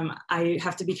 and I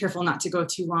have to be careful not to go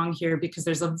too long here because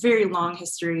there's a very long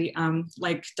history.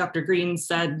 Like Dr. Green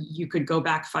said, you could go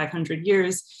back 500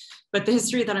 years, but the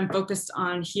history that I'm focused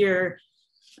on here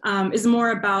is more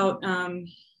about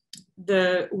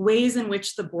the ways in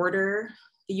which the border,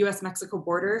 the U.S. Mexico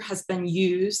border, has been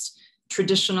used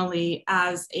traditionally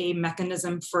as a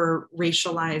mechanism for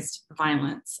racialized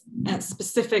violence,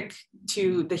 specific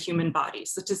to the human body,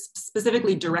 so just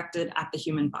specifically directed at the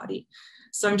human body.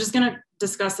 So I'm just going to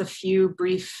discuss a few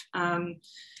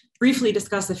briefly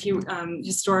discuss a few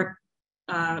historic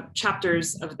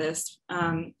chapters of this.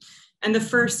 And the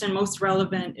first and most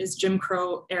relevant is Jim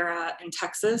Crow era in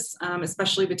Texas,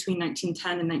 especially between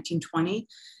 1910 and 1920.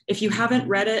 If you haven't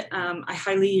read it, I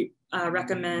highly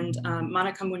recommend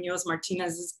Monica Munoz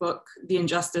Martinez's book, The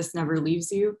Injustice Never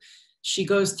Leaves You. She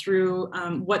goes through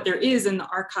what there is in the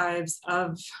archives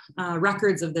of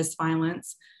records of this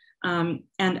violence and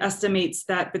estimates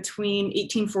that between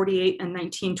 1848 and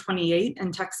 1928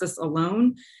 in Texas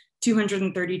alone,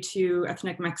 232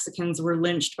 ethnic Mexicans were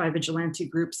lynched by vigilante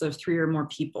groups of 3 or more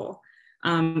people.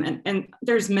 And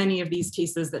there's many of these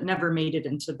cases that never made it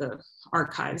into the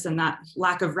archives, and that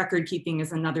lack of record keeping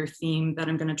is another theme that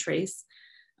I'm going to trace.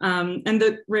 And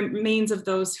the remains of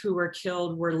those who were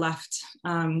killed were left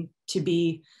to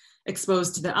be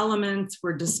exposed to the elements,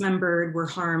 were dismembered, were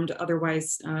harmed,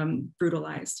 otherwise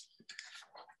brutalized.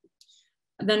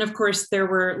 Then, of course, there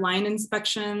were line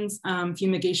inspections,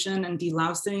 fumigation, and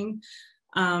delousing,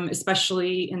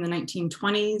 especially in the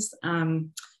 1920s.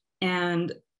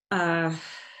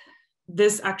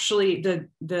 This actually,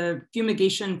 the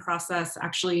fumigation process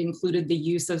actually included the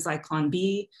use of Zyklon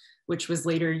B, which was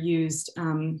later used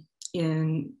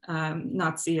in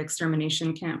Nazi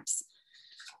extermination camps.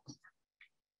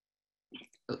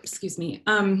 Oh, excuse me.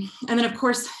 And then, of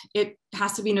course, it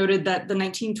has to be noted that the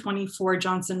 1924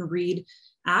 Johnson-Reed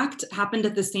Act happened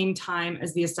at the same time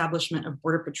as the establishment of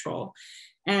Border Patrol.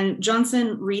 And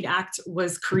Johnson-Reed Act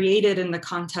was created in the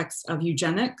context of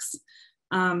eugenics.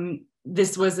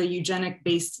 This was a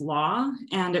eugenic-based law,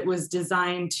 and it was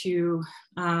designed to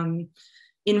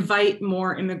invite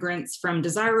more immigrants from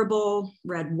desirable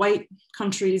red white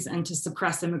countries and to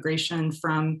suppress immigration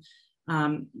from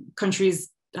countries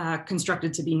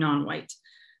constructed to be non-white.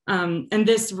 And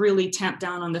this really tamped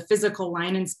down on the physical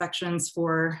line inspections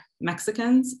for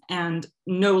Mexicans and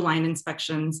no line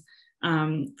inspections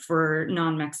for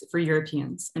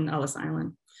Europeans in Ellis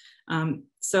Island.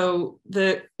 So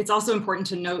it's also important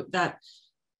to note that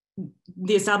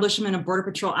the establishment of Border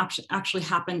Patrol actually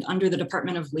happened under the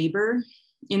Department of Labor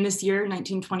in this year,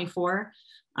 1924,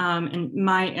 And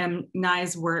my and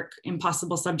Nai's work,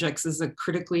 Impossible Subjects, is a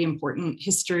critically important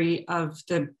history of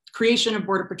the creation of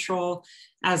Border Patrol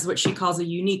as what she calls a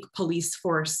unique police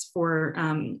force for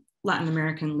Latin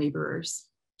American laborers.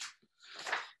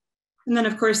 And then,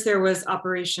 of course, there was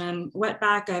Operation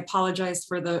Wetback. I apologize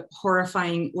for the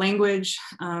horrifying language.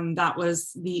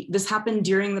 This happened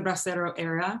during the Bracero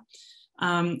era.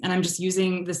 And I'm just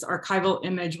using this archival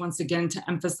image once again to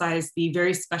emphasize the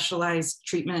very specialized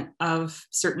treatment of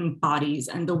certain bodies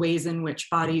and the ways in which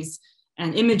bodies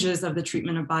and images of the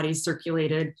treatment of bodies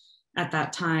circulated at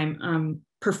that time,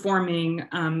 performing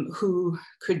who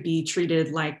could be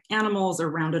treated like animals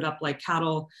or rounded up like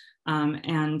cattle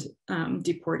and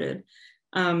deported.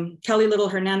 Kelly Little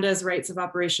Hernandez writes of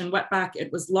Operation Wetback,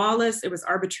 it was lawless, it was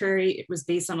arbitrary, it was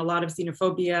based on a lot of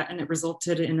xenophobia, and it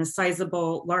resulted in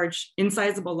incisable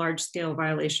large-scale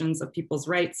violations of people's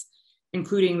rights,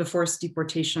 including the forced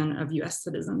deportation of US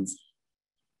citizens.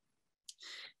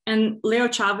 And Leo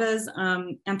Chavez,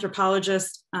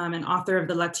 anthropologist and author of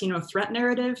the Latino Threat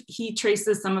Narrative, he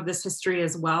traces some of this history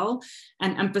as well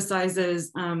and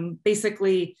emphasizes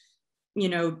basically, you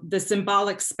know, the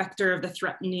symbolic specter of the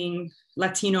threatening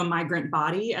Latino migrant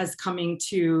body as coming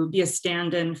to be a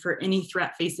stand-in for any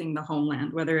threat facing the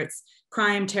homeland, whether it's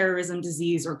crime, terrorism,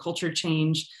 disease, or culture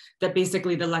change, that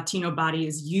basically the Latino body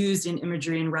is used in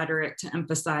imagery and rhetoric to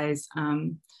emphasize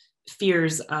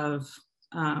fears of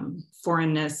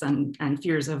foreignness and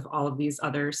fears of all of these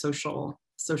other social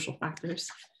factors.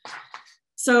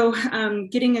 So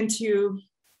getting into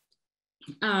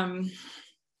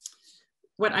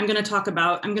what I'm going to talk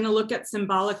about, I'm going to look at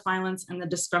symbolic violence and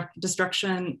the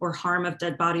destruction or harm of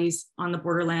dead bodies on the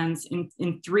borderlands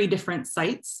in 3 different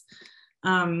sites,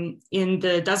 in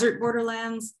the desert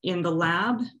borderlands, in the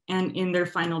lab, and in their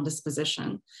final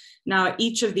disposition. Now, at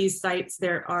each of these sites,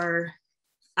 there are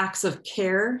acts of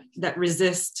care that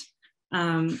resist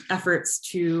efforts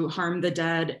to harm the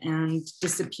dead and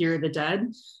disappear the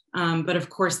dead. But of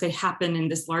course, they happen in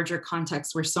this larger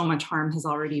context where so much harm has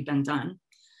already been done.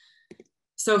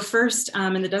 So first,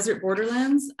 in the desert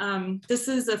borderlands, this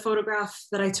is a photograph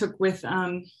that I took with,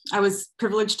 I was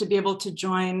privileged to be able to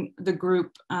join the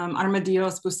group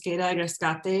Armadillos Búsqueda y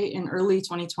Rescate in early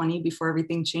 2020 before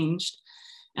everything changed.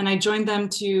 And I joined them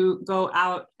to go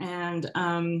out and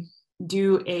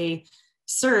do a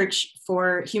search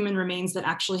for human remains that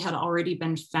actually had already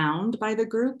been found by the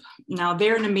group. Now,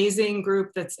 they're an amazing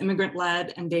group that's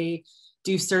immigrant-led, and they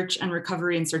do search and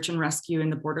recovery and search and rescue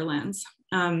in the borderlands.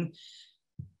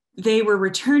 They were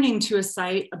returning to a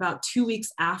site about 2 weeks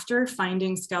after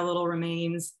finding skeletal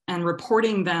remains and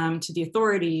reporting them to the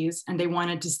authorities, and they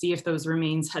wanted to see if those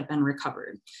remains had been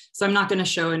recovered. So I'm not going to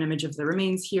show an image of the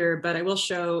remains here, but I will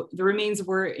show the remains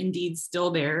were indeed still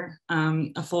there,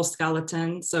 a full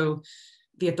skeleton. So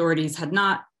the authorities had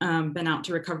not been out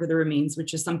to recover the remains,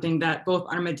 which is something that both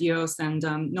Armadillos and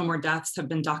No More Deaths have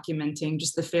been documenting,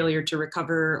 just the failure to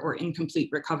recover or incomplete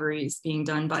recoveries being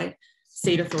done by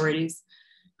state authorities.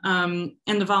 And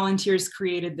the volunteers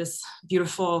created this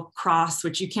beautiful cross,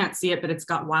 which you can't see it, but it's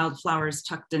got wildflowers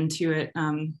tucked into it,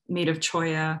 made of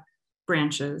cholla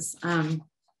branches.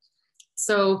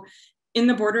 So in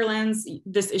the borderlands,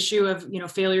 this issue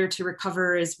of failure to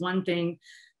recover is one thing,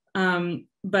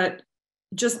 but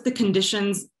just the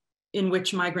conditions in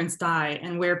which migrants die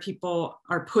and where people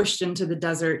are pushed into the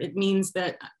desert, it means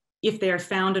that if they are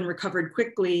found and recovered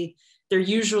quickly, they're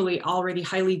usually already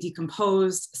highly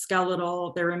decomposed,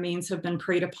 skeletal. Their remains have been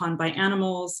preyed upon by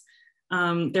animals.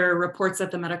 There are reports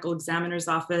at the medical examiner's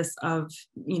office of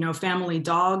family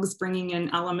dogs bringing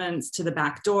in elements to the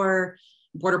back door,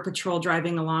 Border Patrol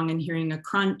driving along and hearing a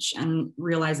crunch and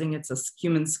realizing it's a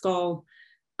human skull.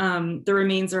 The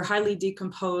remains are highly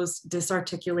decomposed,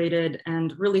 disarticulated,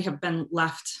 and really have been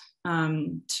left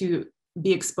to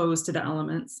be exposed to the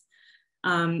elements.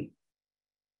 And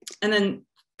then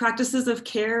practices of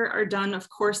care are done, of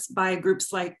course, by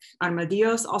groups like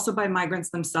Armadillos, also by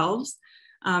migrants themselves.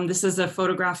 This is a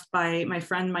photograph by my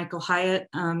friend Michael Hyatt,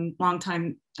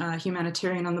 longtime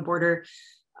humanitarian on the border,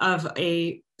 of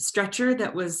a stretcher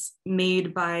that was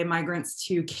made by migrants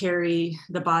to carry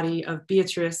the body of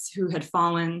Beatrice, who had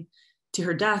fallen to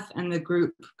her death, and the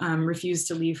group refused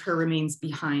to leave her remains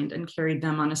behind and carried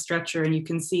them on a stretcher. And you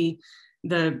can see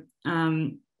the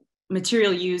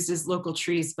material used is local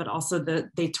trees, but also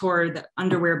they tore the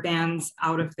underwear bands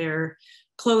out of their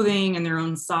clothing and their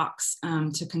own socks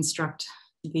to construct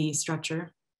the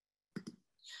stretcher.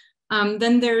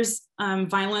 Then there's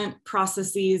violent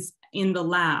processes in the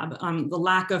lab, the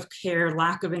lack of care,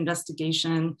 lack of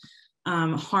investigation,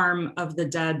 harm of the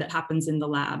dead that happens in the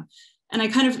lab. And I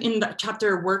kind of in that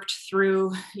chapter worked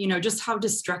through, just how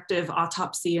destructive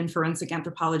autopsy and forensic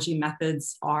anthropology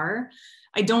methods are.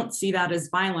 I don't see that as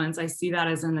violence. I see that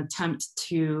as an attempt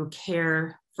to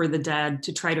care for the dead,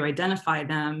 to try to identify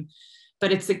them.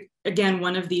 But it's, again,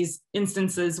 one of these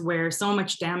instances where so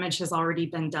much damage has already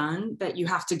been done that you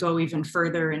have to go even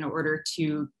further in order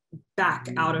to back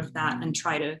out of that and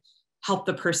try to help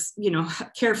the person,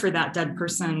 care for that dead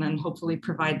person and hopefully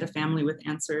provide the family with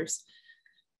answers.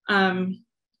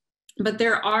 But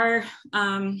there are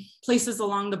places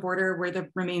along the border where the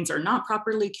remains are not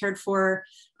properly cared for,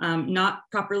 not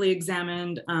properly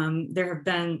examined. There have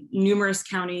been numerous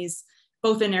counties,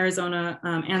 both in Arizona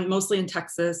and mostly in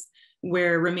Texas,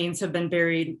 where remains have been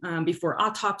buried before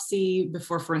autopsy,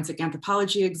 before forensic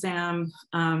anthropology exam.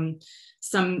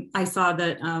 I saw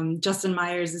that Justin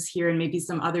Myers is here and maybe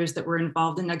some others that were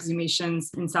involved in exhumations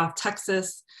in South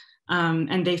Texas.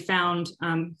 And they found,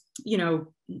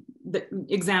 that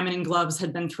examining gloves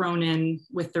had been thrown in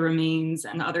with the remains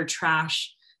and other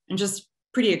trash, and just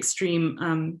pretty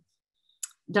extreme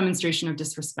demonstration of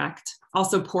disrespect.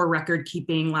 Also poor record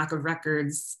keeping, lack of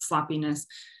records, sloppiness.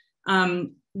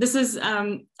 This is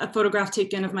a photograph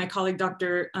taken of my colleague,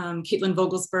 Dr. Caitlin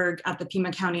Vogelsberg at the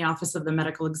Pima County Office of the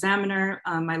Medical Examiner,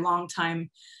 my longtime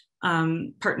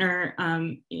partner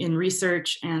in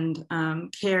research and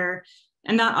care.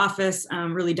 And that office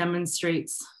really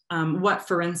demonstrates what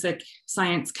forensic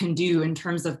science can do in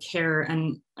terms of care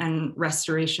and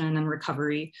restoration and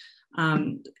recovery.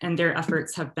 And their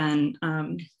efforts have been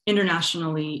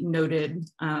internationally noted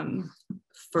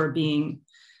for being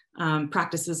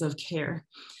practices of care.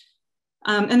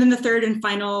 And then the third and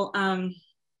final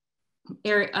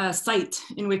site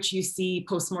in which you see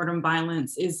postmortem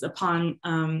violence is upon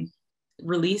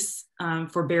release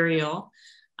for burial.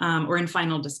 Or in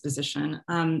final disposition.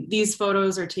 These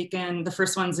photos are taken, the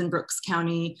first one's in Brooks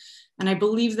County, and I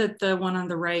believe that the one on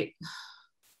the right,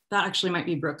 that actually might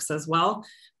be Brooks as well,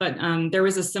 but there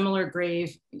was a similar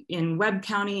grave in Webb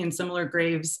County and similar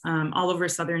graves all over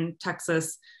southern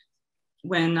Texas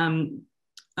when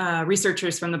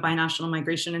researchers from the Binational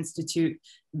Migration Institute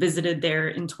visited there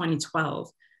in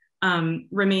 2012.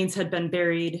 Remains had been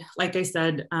buried, like I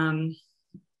said,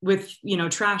 with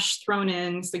trash thrown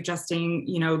in, suggesting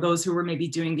those who were maybe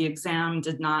doing the exam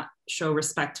did not show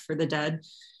respect for the dead.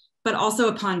 But also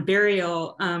upon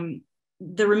burial,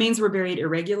 the remains were buried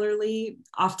irregularly,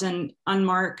 often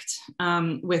unmarked,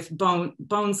 with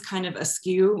bones kind of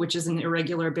askew, which is an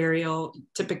irregular burial.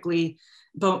 Typically,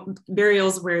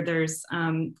 burials where there's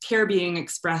care being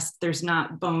expressed, there's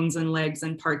not bones and legs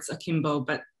and parts akimbo,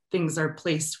 but things are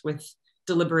placed with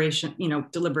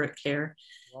deliberate care.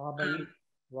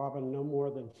 Robin, no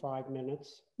more than 5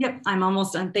 minutes. Yep, I'm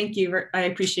almost done. Thank you. I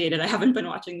appreciate it. I haven't been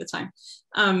watching the time.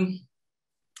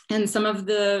 And some of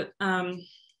the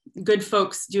good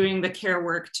folks doing the care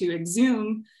work to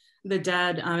exhume the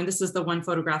dead, and this is the one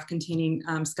photograph containing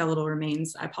skeletal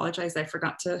remains. I apologize, I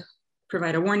forgot to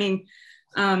provide a warning.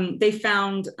 They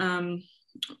found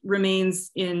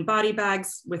remains in body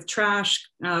bags with trash,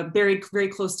 buried very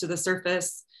close to the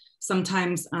surface.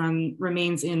 Sometimes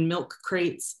remains in milk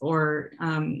crates or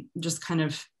just kind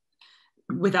of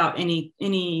without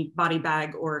any body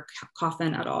bag or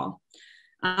coffin at all.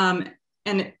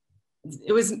 And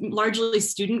it was largely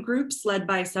student groups led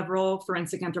by several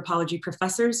forensic anthropology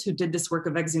professors who did this work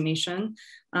of exhumation.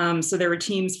 So there were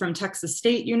teams from Texas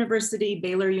State University,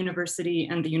 Baylor University,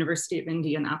 and the University of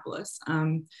Indianapolis,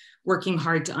 working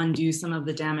hard to undo some of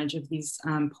the damage of these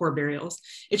poor burials.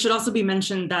 It should also be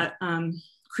mentioned that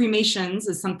cremations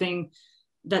is something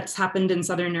that's happened in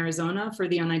Southern Arizona for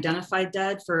the unidentified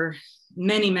dead for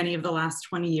many of the last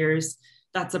 20 years.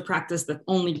 That's a practice that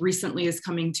only recently is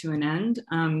coming to an end.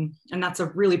 And that's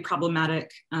a really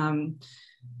problematic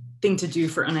thing to do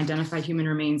for unidentified human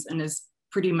remains, and is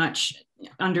pretty much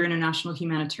under international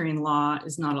humanitarian law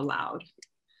is not allowed.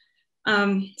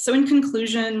 So in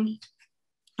conclusion,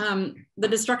 the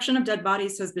destruction of dead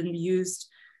bodies has been used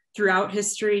throughout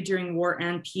history during war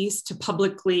and peace to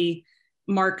publicly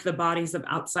mark the bodies of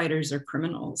outsiders or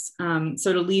criminals.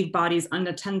 So to leave bodies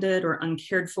unattended or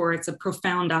uncared for, it's a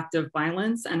profound act of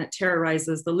violence, and it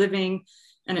terrorizes the living,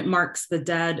 and it marks the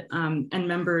dead and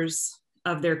members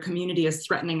of their community as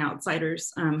threatening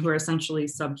outsiders who are essentially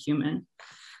subhuman.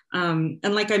 And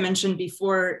like I mentioned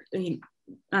before,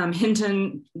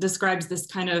 Hinton describes this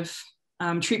kind of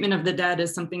treatment of the dead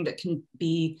as something that can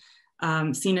be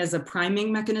seen as a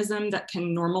priming mechanism that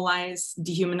can normalize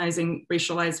dehumanizing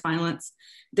racialized violence.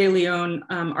 De Leon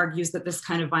argues that this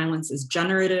kind of violence is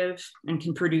generative and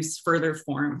can produce further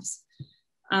forms.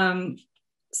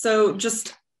 So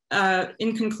just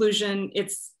in conclusion,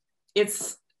 it's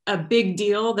a big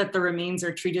deal that the remains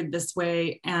are treated this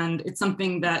way. And it's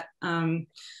something that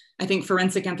I think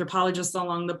forensic anthropologists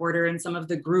along the border and some of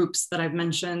the groups that I've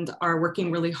mentioned are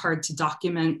working really hard to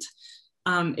document.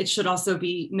 It should also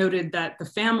be noted that the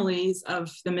families of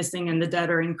the missing and the dead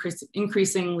are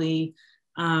increasingly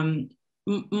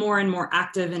more and more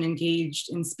active and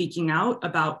engaged in speaking out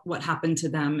about what happened to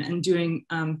them and doing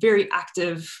very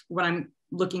active, what I'm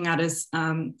looking at as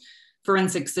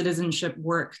forensic citizenship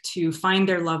work to find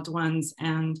their loved ones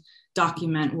and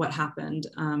document what happened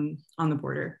on the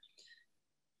border.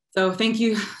 So thank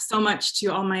you so much to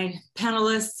all my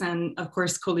panelists and of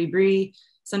course, Colibri,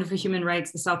 Center for Human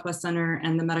Rights, the Southwest Center,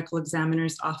 and the Medical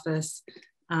Examiner's Office.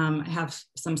 I have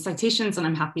some citations and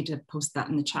I'm happy to post that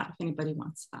in the chat if anybody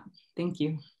wants that. Thank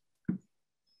you.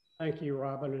 Thank you,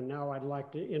 Robin. And now I'd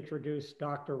like to introduce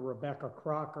Dr. Rebecca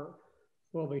Crocker,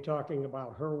 who will be talking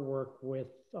about her work with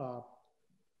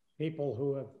people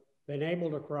who have been able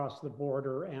to cross the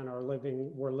border and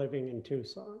were living in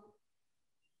Tucson.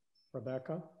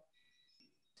 Rebecca.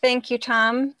 Thank you,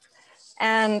 Tom.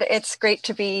 And it's great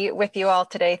to be with you all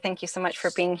today. Thank you so much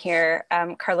for being here.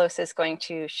 Carlos is going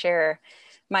to share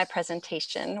my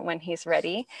presentation when he's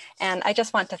ready. And I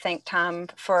just want to thank Tom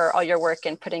for all your work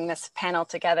in putting this panel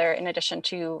together, in addition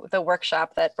to the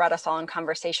workshop that brought us all in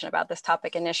conversation about this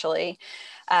topic initially,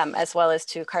 as well as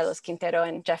to Carlos Quintero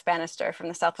and Jeff Bannister from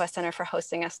the Southwest Center for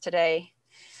hosting us today.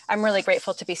 I'm really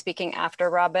grateful to be speaking after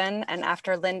Robin and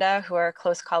after Linda, who are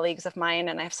close colleagues of mine,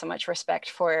 and I have so much respect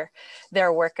for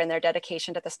their work and their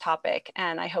dedication to this topic.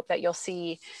 And I hope that you'll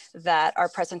see that our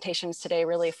presentations today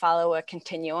really follow a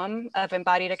continuum of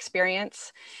embodied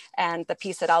experience. And the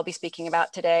piece that I'll be speaking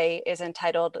about today is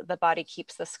entitled "The Body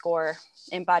Keeps the Score: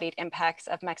 Embodied Impacts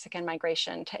of Mexican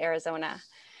Migration to Arizona."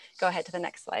 Go ahead to the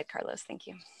next slide, Carlos, thank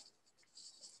you.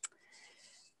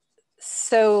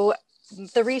 So,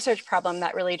 the research problem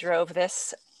that really drove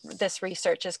this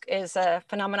research is a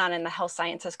phenomenon in the health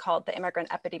sciences called the immigrant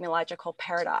epidemiological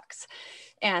paradox.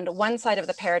 And one side of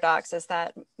the paradox is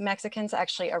that Mexicans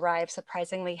actually arrive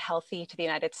surprisingly healthy to the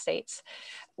United States,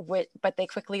 but they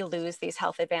quickly lose these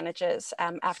health advantages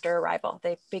after arrival.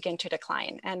 They begin to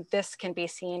decline. And this can be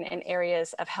seen in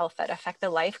areas of health that affect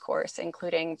the life course,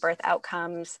 including birth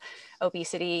outcomes,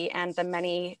 obesity, and the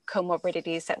many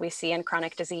comorbidities that we see in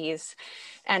chronic disease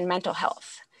and mental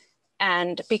health.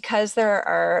 And because there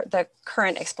are the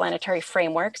current explanatory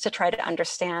frameworks to try to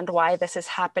understand why this is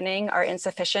happening are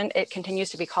insufficient, it continues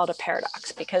to be called a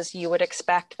paradox, because you would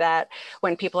expect that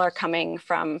when people are coming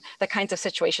from the kinds of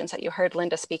situations that you heard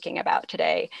Linda speaking about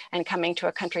today and coming to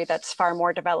a country that's far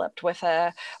more developed with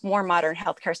a more modern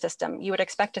healthcare system, you would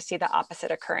expect to see the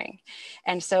opposite occurring.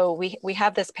 And so we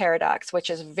have this paradox, which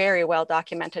is very well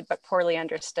documented but poorly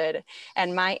understood.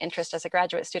 And my interest as a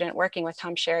graduate student working with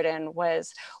Tom Sheridan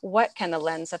was, what can the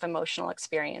lens of emotional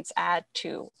experience add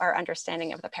to our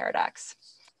understanding of the paradox?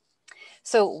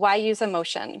 So why use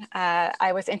emotion?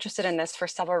 I was interested in this for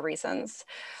several reasons.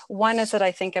 One is that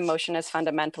I think emotion is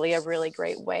fundamentally a really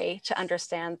great way to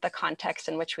understand the context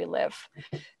in which we live,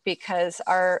 because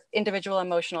our individual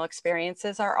emotional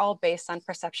experiences are all based on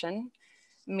perception,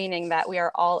 meaning that we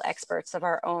are all experts of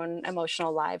our own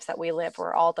emotional lives that we live.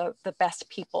 We're all the best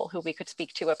people who we could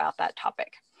speak to about that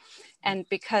topic. And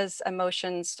because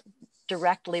emotions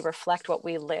directly reflect what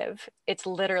we live, it's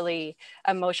literally,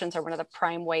 emotions are one of the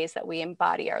prime ways that we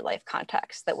embody our life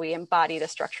context, that we embody the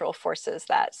structural forces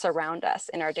that surround us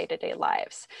in our day-to-day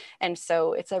lives. And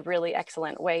so it's a really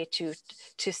excellent way to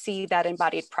see that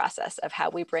embodied process of how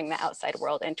we bring the outside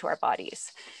world into our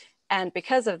bodies. And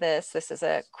because of this is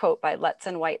a quote by Lutz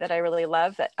and White that I really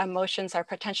love, that emotions are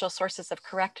potential sources of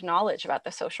correct knowledge about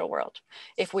the social world.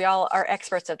 If we all are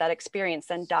experts of that experience,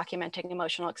 then documenting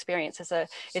emotional experience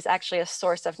is actually a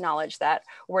source of knowledge that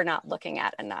we're not looking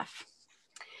at enough.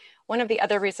 One of the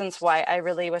other reasons why I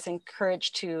really was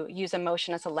encouraged to use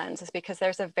emotion as a lens is because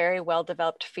there's a very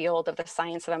well-developed field of the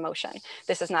science of emotion.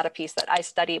 This is not a piece that I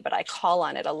study, but I call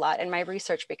on it a lot in my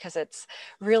research because it's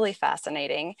really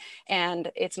fascinating,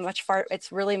 and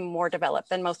it's really more developed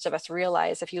than most of us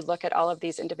realize. If you look at all of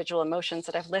these individual emotions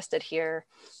that I've listed here,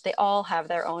 they all have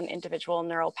their own individual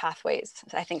neural pathways.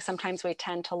 I think sometimes we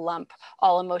tend to lump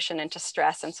all emotion into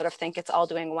stress and sort of think it's all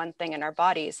doing one thing in our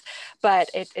bodies, but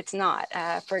it's not.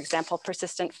 For example,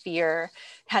 persistent fear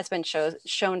has been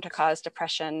shown to cause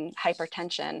depression,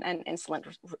 hypertension, and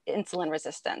insulin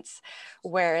resistance.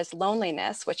 Whereas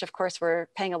loneliness, which of course we're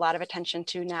paying a lot of attention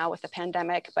to now with the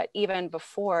pandemic, but even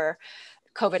before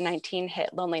COVID-19 hit,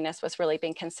 loneliness was really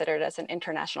being considered as an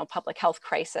international public health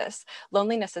crisis.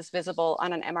 Loneliness is visible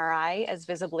on an MRI as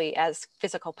visibly as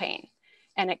physical pain.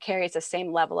 and it carries the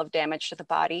same level of damage to the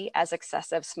body as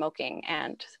excessive smoking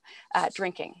and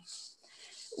drinking.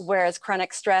 Whereas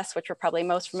chronic stress, which we're probably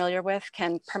most familiar with,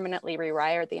 can permanently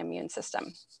rewire the immune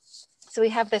system. So we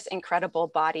have this incredible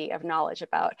body of knowledge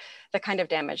about the kind of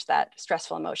damage that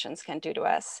stressful emotions can do to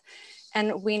us.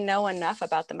 And we know enough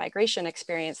about the migration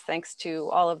experience, thanks to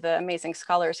all of the amazing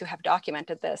scholars who have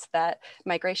documented this, that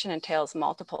migration entails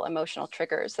multiple emotional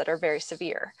triggers that are very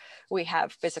severe. We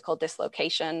have physical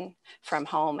dislocation from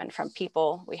home and from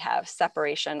people. We have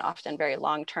separation, often very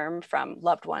long-term, from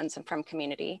loved ones and from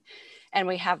community. And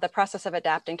we have the process of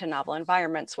adapting to novel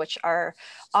environments, which are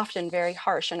often very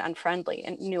harsh and unfriendly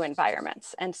in new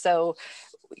environments. And so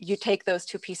you take those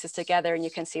two pieces together and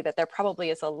you can see that there probably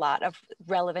is a lot of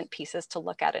relevant pieces to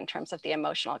look at in terms of the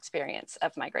emotional experience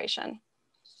of migration.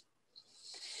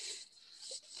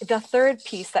 The third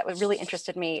piece that really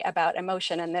interested me about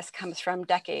emotion, and this comes from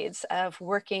decades of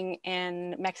working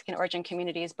in Mexican origin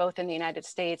communities, both in the United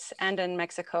States and in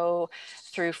Mexico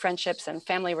through friendships and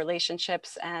family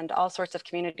relationships and all sorts of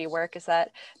community work, is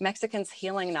that Mexicans'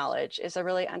 healing knowledge is a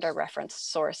really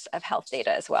under-referenced source of health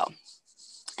data as well.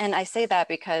 And I say that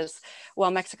because while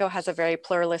Mexico has a very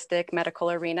pluralistic medical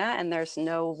arena and there's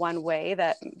no one way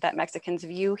that Mexicans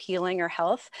view healing or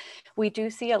health, we do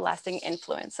see a lasting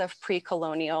influence of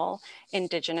pre-colonial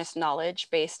indigenous knowledge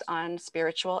based on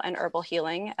spiritual and herbal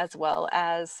healing, as well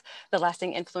as the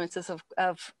lasting influences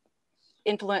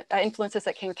influences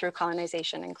that came through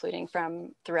colonization, including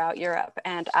from throughout Europe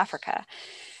and Africa.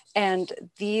 And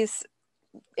these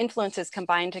influences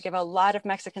combine to give a lot of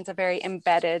Mexicans a very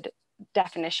embedded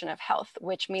definition of health,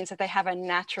 which means that they have a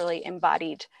naturally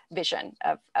embodied vision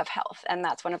of health. And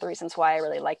that's one of the reasons why I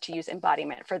really like to use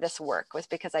embodiment for this work, was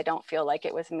because I don't feel like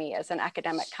it was me as an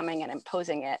academic coming and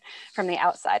imposing it from the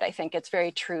outside. I think it's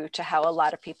very true to how a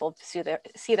lot of people see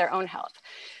their own health.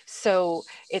 So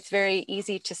it's very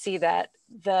easy to see that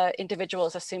the individual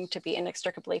is assumed to be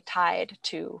inextricably tied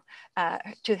to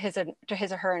his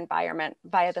or her environment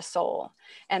via the soul.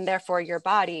 And therefore your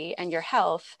body and your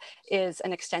health is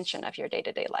an extension of your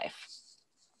day-to-day life.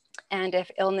 And if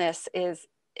illness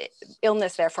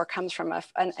therefore comes from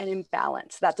an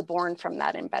imbalance that's born from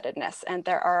that embeddedness. And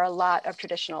there are a lot of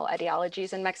traditional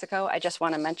ideologies in Mexico. I just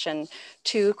want to mention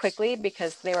two quickly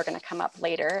because they were going to come up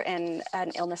later in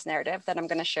an illness narrative that I'm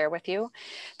going to share with you.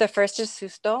 The first is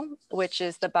susto, which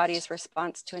is the body's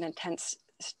response to an intense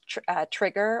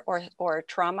trigger or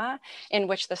trauma in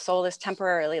which the soul is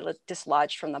temporarily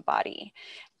dislodged from the body.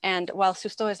 And while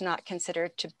susto is not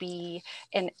considered to be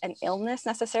an illness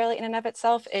necessarily in and of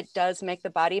itself, it does make the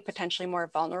body potentially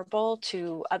more vulnerable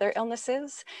to other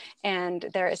illnesses. And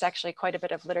there is actually quite a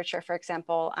bit of literature, for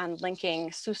example, on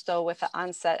linking susto with the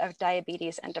onset of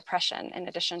diabetes and depression, in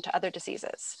addition to other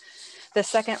diseases. The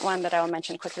second one that I will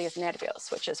mention quickly is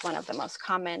nervios, which is one of the most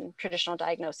common traditional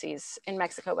diagnoses in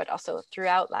Mexico, but also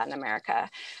throughout Latin America.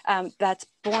 That's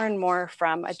born more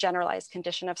from a generalized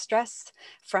condition of stress,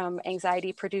 from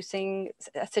anxiety producing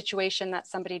a situation that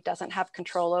somebody doesn't have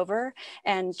control over,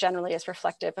 and generally is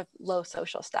reflective of low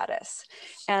social status.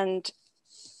 And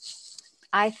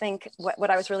I think what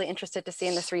I was really interested to see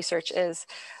in this research is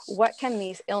what can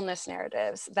these illness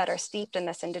narratives that are steeped in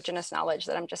this indigenous knowledge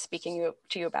that I'm just speaking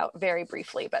to you about very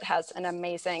briefly, but has an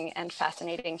amazing and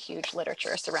fascinating, huge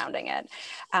literature surrounding it.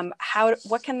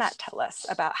 What can that tell us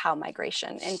about how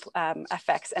migration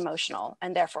affects emotional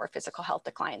and therefore physical health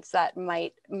declines that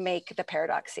might make the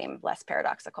paradox seem less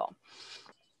paradoxical?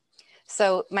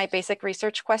 So my basic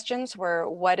research questions were,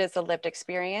 what is the lived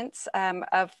experience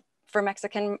for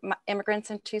Mexican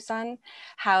immigrants in Tucson?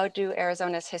 How do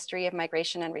Arizona's history of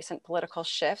migration and recent political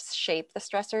shifts shape the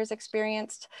stressors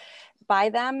experienced by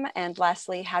them? And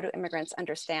lastly, how do immigrants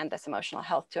understand this emotional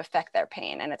health to affect their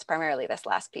pain? And it's primarily this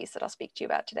last piece that I'll speak to you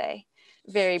about today.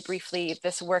 Very briefly,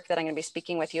 this work that I'm going to be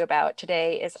speaking with you about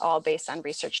today is all based on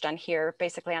research done here,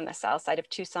 basically on the south side of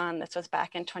Tucson. This was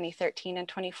back in 2013 and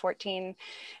 2014.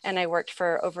 And I worked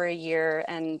for over a year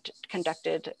and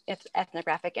conducted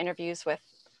ethnographic interviews with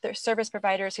their service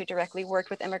providers who directly worked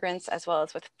with immigrants, as well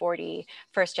as with 40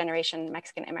 first-generation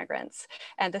Mexican immigrants.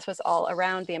 And this was all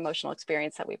around the emotional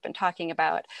experience that we've been talking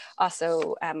about.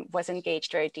 Also was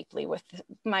engaged very deeply with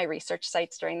my research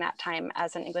sites during that time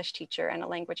as an English teacher and a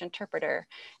language interpreter,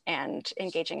 and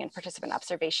engaging in participant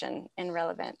observation in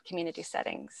relevant community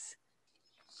settings.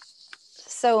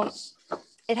 So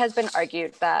it has been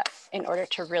argued that in order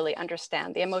to really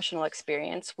understand the emotional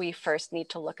experience, we first need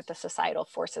to look at the societal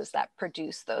forces that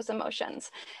produce those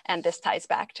emotions. And this ties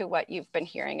back to what you've been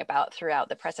hearing about throughout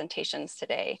the presentations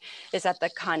today, is that the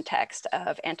context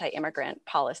of anti-immigrant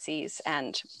policies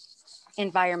and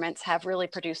environments have really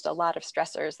produced a lot of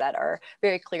stressors that are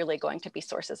very clearly going to be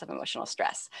sources of emotional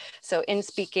stress. So in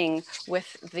speaking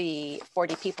with the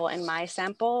 40 people in my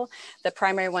sample, the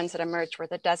primary ones that emerged were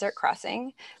the desert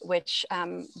crossing, which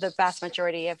the vast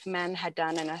majority of men had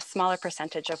done and a smaller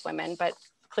percentage of women, but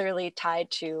clearly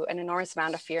tied to an enormous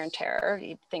amount of fear and terror.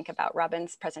 You think about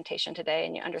Robin's presentation today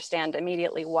and you understand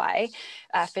immediately why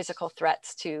physical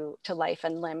threats to life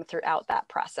and limb throughout that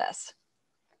process.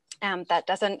 That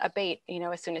doesn't abate,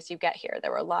 as soon as you get here.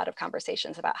 There were a lot of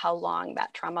conversations about how long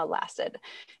that trauma lasted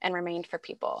and remained for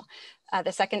people.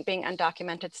 The second being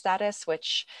undocumented status,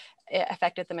 which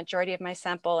affected the majority of my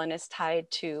sample and is tied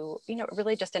to,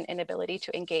 really just an inability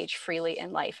to engage freely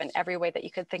in life in every way that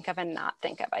you could think of and not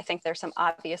think of. I think there's some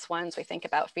obvious ones. We think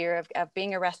about fear of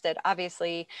being arrested,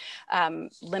 obviously,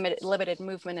 limited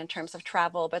movement in terms of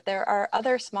travel, but there are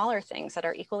other smaller things that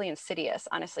are equally insidious,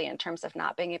 honestly, in terms of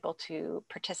not being able to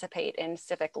participate in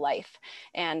civic life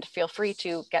and feel free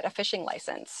to get a fishing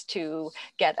license, to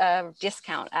get a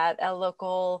discount at a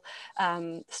local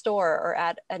store or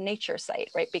at a nature site,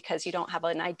 right? Because you don't have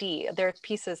an ID. There are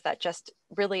pieces that just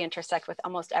really intersect with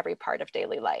almost every part of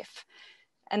daily life.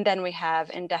 And then we have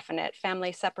indefinite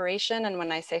family separation. And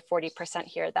when I say 40%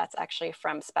 here, that's actually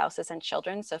from spouses and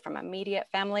children. So from immediate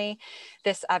family,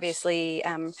 this obviously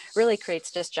really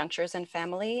creates disjunctures in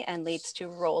family and leads to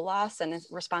role loss and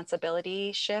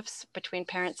responsibility shifts between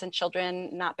parents and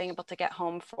children, not being able to get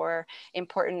home for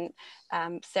important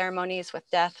ceremonies with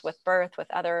death, with birth, with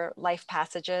other life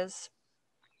passages.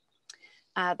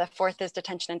 The fourth is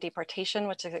detention and deportation,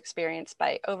 which is experienced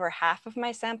by over half of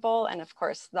my sample. And of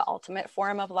course, the ultimate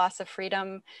form of loss of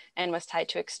freedom and was tied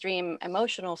to extreme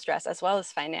emotional stress as well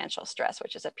as financial stress,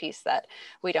 which is a piece that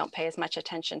we don't pay as much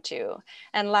attention to.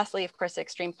 And lastly, of course,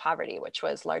 extreme poverty, which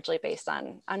was largely based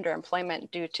on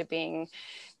underemployment due to being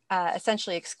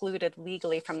essentially excluded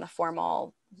legally from the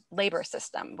formal labor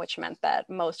system, which meant that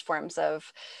most forms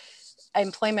of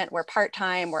employment were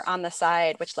part-time, were on the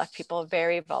side, which left people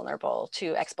very vulnerable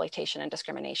to exploitation and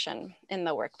discrimination in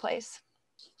the workplace.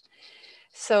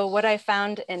 So what I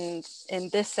found in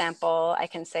this sample, I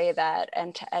can say that,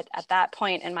 and at that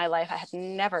point in my life, I had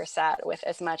never sat with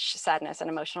as much sadness and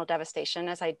emotional devastation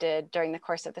as I did during the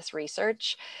course of this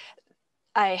research.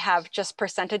 I have just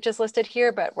percentages listed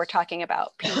here, but we're talking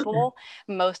about people.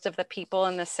 Most of the people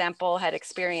in the sample had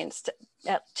experienced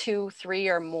 2, 3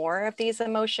 or more of these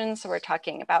emotions. So we're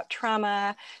talking about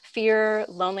trauma, fear,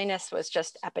 loneliness was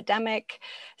just epidemic,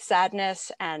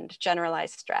 sadness, and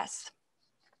generalized stress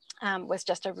was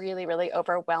just a really, really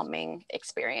overwhelming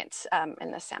experience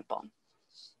in the sample.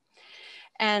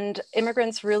 And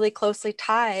immigrants really closely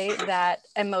tie that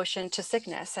emotion to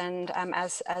sickness. And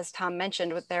as Tom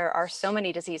mentioned, there are so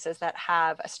many diseases that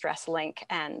have a stress link.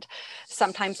 And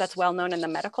sometimes that's well known in the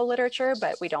medical literature,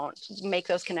 but we don't make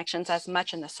those connections as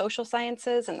much in the social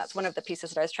sciences. And that's one of the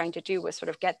pieces that I was trying to do was sort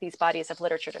of get these bodies of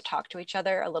literature to talk to each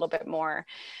other a little bit more.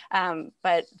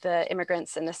 But the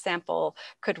immigrants in the sample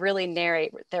could really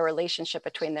narrate their relationship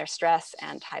between their stress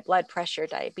and high blood pressure,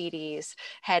 diabetes,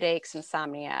 headaches,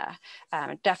 insomnia,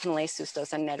 definitely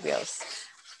sustos and nervios.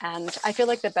 And I feel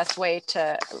like the best way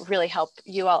to really help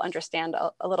you all understand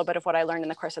a little bit of what I learned in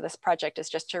the course of this project is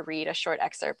just to read a short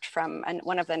excerpt from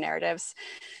one of the narratives.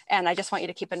 And I just want you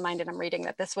to keep in mind, and I'm reading,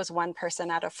 that this was one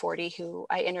person out of 40 who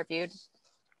I interviewed.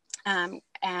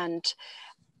 And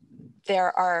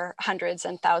there are hundreds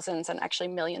and thousands and actually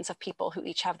millions of people who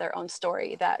each have their own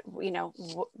story that,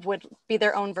 would be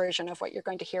their own version of what you're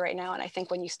going to hear right now. And I think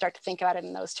when you start to think about it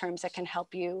in those terms, it can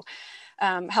help you,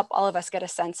 help all of us get a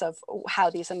sense of how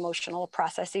these emotional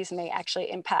processes may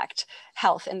actually impact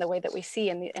health in the way that we see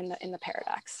in the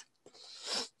paradox.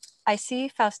 I see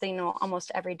Faustino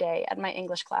almost every day at my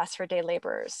English class for day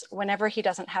laborers. Whenever he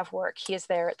doesn't have work, he is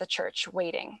there at the church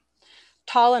waiting.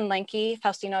 Tall and lanky,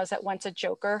 Faustino is at once a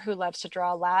joker who loves to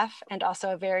draw a laugh and also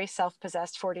a very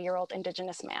self-possessed 40-year-old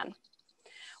indigenous man.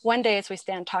 One day as we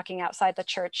stand talking outside the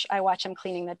church, I watch him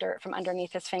cleaning the dirt from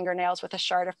underneath his fingernails with a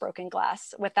shard of broken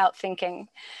glass. Without thinking,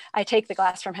 I take the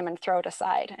glass from him and throw it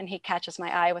aside, and he catches my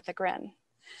eye with a grin.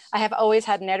 I have always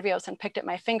had nervios and picked at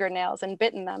my fingernails and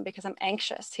bitten them because I'm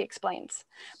anxious, he explains.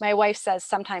 My wife says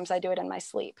sometimes I do it in my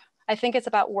sleep. I think it's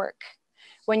about work.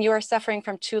 When you are suffering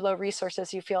from too low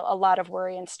resources, you feel a lot of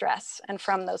worry and stress, and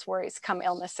from those worries come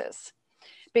illnesses.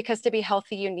 Because to be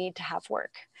healthy, you need to have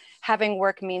work. Having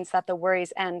work means that the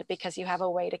worries end because you have a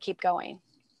way to keep going.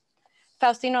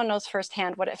 Faustino knows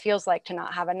firsthand what it feels like to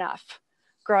not have enough.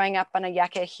 Growing up on a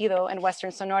yaque ejido in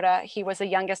Western Sonora, he was the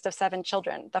youngest of 7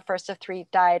 children. The first of 3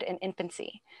 died in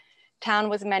infancy. Town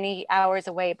was many hours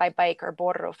away by bike or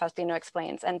burro, Faustino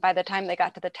explains. And by the time they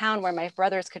got to the town where my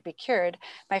brothers could be cured,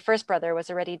 my first brother was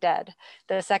already dead.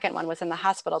 The second one was in the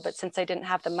hospital, but since I didn't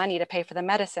have the money to pay for the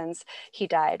medicines, he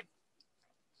died.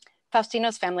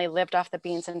 Faustino's family lived off the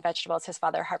beans and vegetables his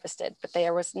father harvested, but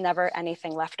there was never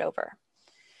anything left over.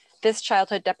 This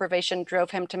childhood deprivation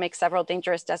drove him to make several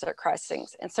dangerous desert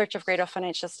crossings in search of greater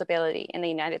financial stability in the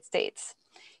United States.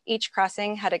 Each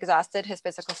crossing had exhausted his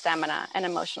physical stamina and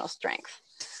emotional strength.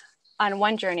 On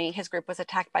one journey, his group was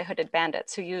attacked by hooded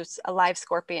bandits who used a live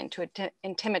scorpion to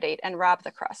intimidate and rob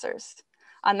the crossers.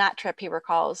 On that trip, he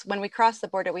recalls, when we crossed the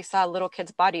border, we saw little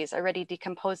kids' bodies already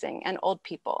decomposing and old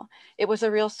people. It was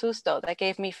a real susto that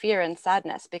gave me fear and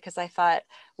sadness because I thought,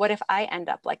 what if I end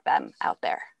up like them out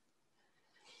there?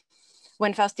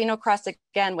 When Faustino crossed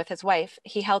again with his wife,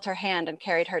 he held her hand and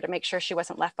carried her to make sure she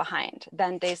wasn't left behind.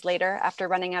 Then days later, after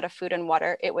running out of food and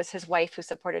water, it was his wife who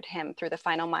supported him through the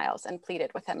final miles and pleaded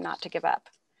with him not to give up.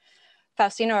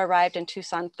 Faustino arrived in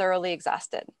Tucson thoroughly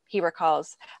exhausted. He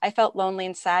recalls, I felt lonely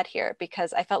and sad here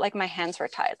because I felt like my hands were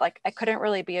tied, like I couldn't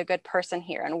really be a good person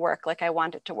here and work like I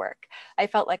wanted to work. I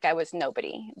felt like I was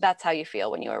nobody. That's how you feel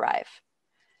when you arrive.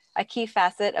 A key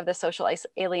facet of the social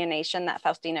alienation that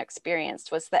Faustino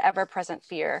experienced was the ever-present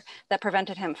fear that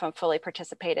prevented him from fully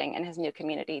participating in his new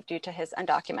community due to his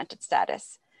undocumented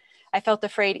status. I felt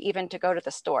afraid even to go to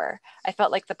the store. I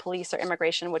felt like the police or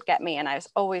immigration would get me, and I was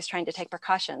always trying to take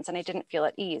precautions, and I didn't feel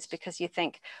at ease because you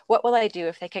think, what will I do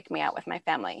if they kick me out with my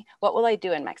family? What will I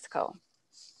do in Mexico?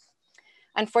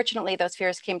 Unfortunately, those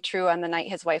fears came true on the night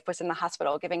his wife was in the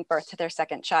hospital giving birth to their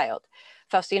second child.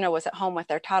 Faustino was at home with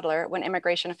their toddler when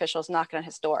immigration officials knocked on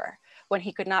his door. When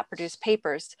he could not produce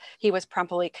papers, he was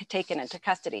promptly taken into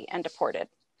custody and deported.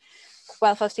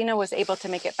 While Faustino was able to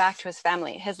make it back to his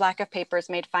family, his lack of papers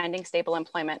made finding stable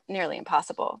employment nearly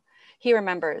impossible. He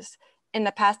remembers, in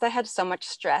the past, I had so much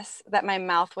stress that my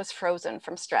mouth was frozen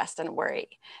from stress and worry,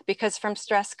 because from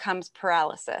stress comes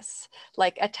paralysis,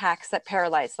 like attacks that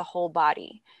paralyze the whole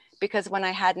body. Because when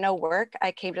I had no work,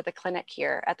 I came to the clinic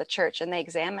here at the church and they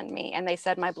examined me and they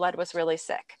said my blood was really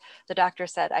sick. The doctor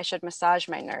said I should massage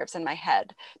my nerves and my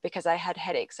head because I had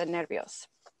headaches and nervios.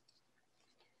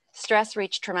 Stress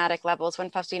reached traumatic levels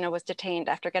when Faustino was detained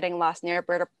after getting lost near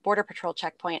a border patrol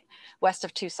checkpoint west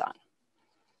of Tucson.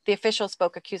 The officials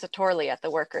spoke accusatorily at the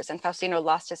workers and Faustino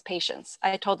lost his patience.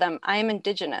 I told them, I am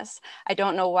indigenous. I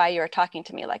don't know why you are talking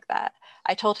to me like that.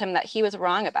 I told him that he was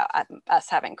wrong about us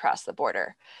having crossed the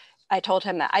border. I told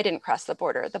him that I didn't cross the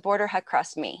border. The border had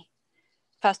crossed me.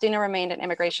 Faustino remained in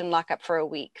immigration lockup for a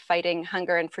week, fighting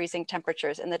hunger and freezing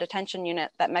temperatures in the detention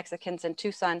unit that Mexicans in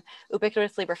Tucson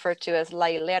ubiquitously refer to as La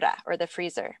Hilera, or the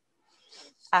freezer.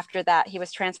 After that, he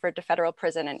was transferred to federal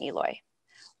prison in Eloy.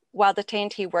 While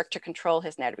detained, he worked to control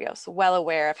his nervios, well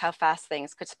aware of how fast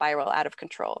things could spiral out of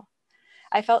control.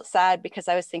 I felt sad because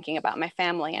I was thinking about my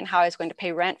family and how I was going to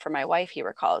pay rent for my wife, he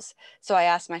recalls. So I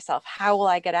asked myself, how will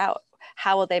I get out?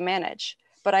 How will they manage?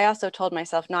 But I also told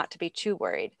myself not to be too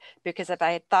worried because if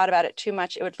I had thought about it too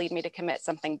much, it would lead me to commit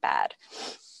something bad.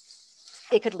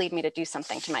 It could lead me to do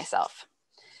something to myself.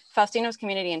 Faustino's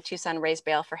community in Tucson raised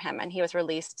bail for him and he was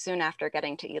released soon after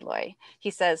getting to Eloy. He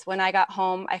says, when I got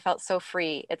home, I felt so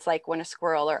free. It's like when a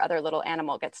squirrel or other little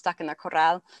animal gets stuck in the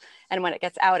corral and when it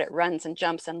gets out, it runs and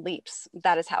jumps and leaps.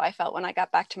 That is how I felt when I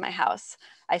got back to my house.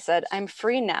 I said, I'm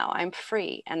free now, I'm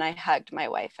free. And I hugged my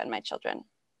wife and my children.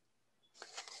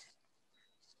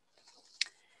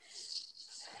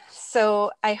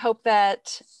 So I hope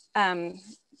that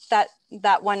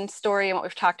that one story and what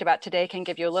we've talked about today can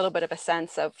give you a little bit of a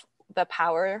sense of the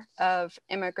power of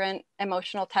immigrant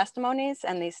emotional testimonies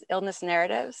and these illness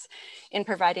narratives in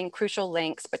providing crucial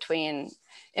links between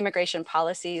immigration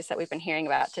policies that we've been hearing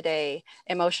about today,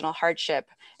 emotional hardship,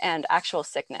 and actual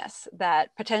sickness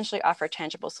that potentially offer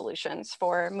tangible solutions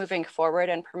for moving forward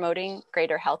and promoting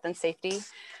greater health and safety.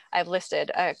 I've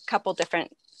listed a couple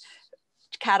different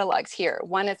catalogs here.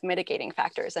 One is mitigating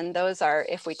factors, and those are,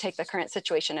 if we take the current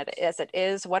situation as it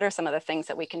is, what are some of the things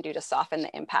that we can do to soften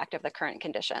the impact of the current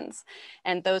conditions?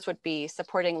 And those would be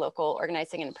supporting local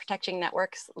organizing and protection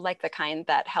networks like the kind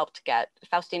that helped get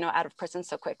Faustino out of prison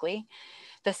so quickly.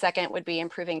 The second would be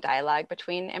improving dialogue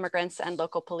between immigrants and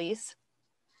local police.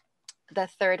 The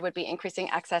third would be increasing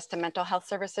access to mental health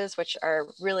services, which are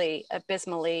really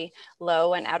abysmally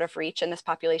low and out of reach in this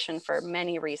population for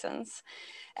many reasons.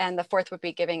 And the fourth would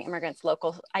be giving immigrants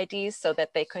local IDs so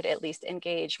that they could at least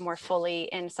engage more fully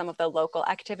in some of the local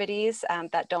activities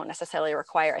that don't necessarily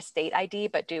require a state ID,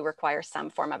 but do require some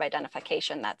form of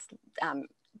identification that's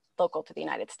local to the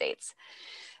United States.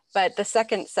 But the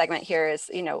second segment here is,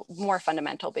 more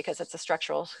fundamental because it's the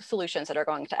structural solutions that are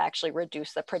going to actually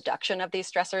reduce the production of these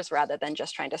stressors rather than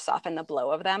just trying to soften the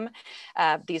blow of them.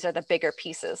 These are the bigger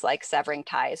pieces, like severing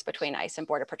ties between ICE and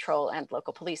Border Patrol and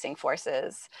local policing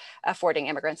forces, affording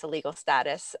immigrants a legal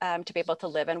status to be able to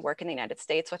live and work in the United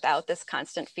States without this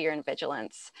constant fear and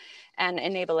vigilance, and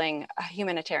enabling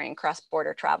humanitarian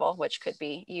cross-border travel, which could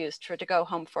be used to go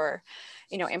home for,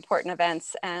 important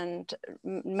events and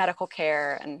medical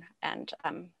care and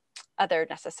other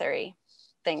necessary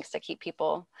things to keep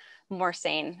people more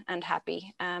sane and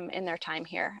happy in their time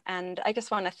here. And I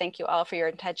just want to thank you all for your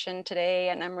attention today.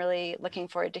 And I'm really looking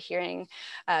forward to hearing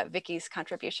Vicki's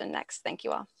contribution next. Thank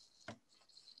you all.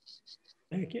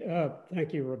 Thank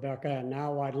you, Rebecca. And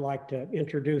now I'd like to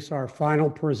introduce our final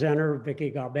presenter,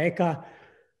 Vicki Gaubeca,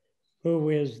 who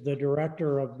is the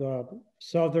director of the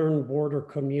Southern Border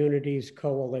Communities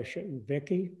Coalition.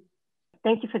 Vicki?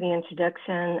 Thank you for the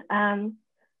introduction.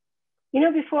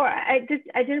 Before I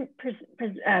didn't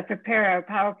prepare our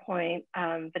PowerPoint,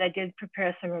 but I did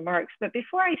prepare some remarks. But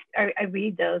before I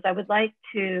read those, I was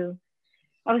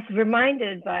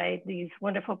reminded by these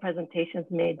wonderful presentations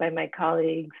made by my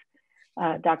colleagues,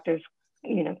 Doctors,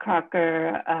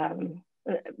 Crocker,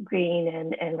 Green,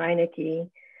 and Reineke,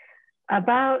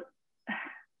 about.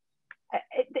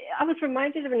 I was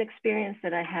reminded of an experience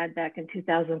that I had back in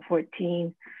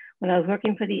 2014 when I was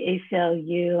working for the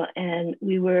ACLU, and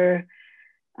we were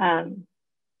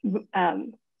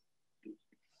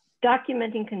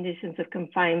documenting conditions of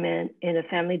confinement in a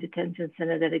family detention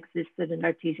center that existed in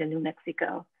Artesia, New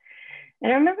Mexico.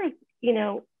 And I remember,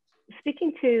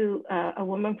 speaking to a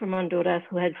woman from Honduras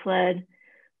who had fled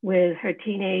with her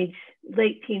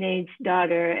late teenage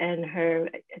daughter and her,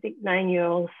 I think,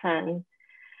 9-year-old son,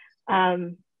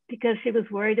 because she was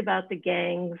worried about the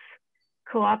gangs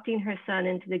co-opting her son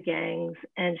into the gangs.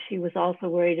 And she was also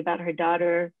worried about her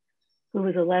daughter, who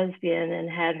was a lesbian and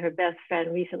had her best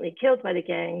friend recently killed by the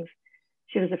gangs.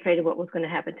 She was afraid of what was going to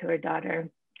happen to her daughter.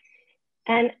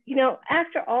 And,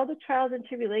 after all the trials and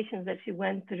tribulations that she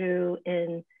went through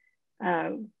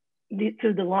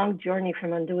through the long journey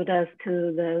from Honduras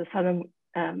to the southern,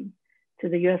 to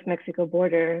the U.S. Mexico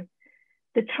border,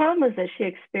 the traumas that she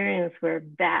experienced were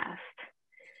vast.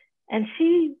 And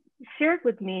she shared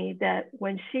with me that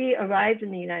when she arrived in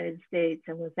the United States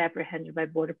and was apprehended by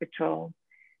Border Patrol,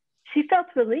 she felt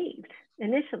relieved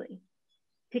initially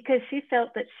because she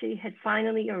felt that she had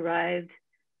finally arrived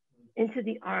into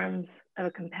the arms of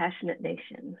a compassionate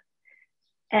nation.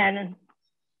 And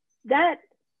that,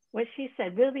 what she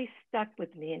said, really stuck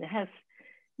with me, and it has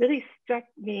really struck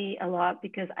me a lot,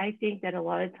 because I think that a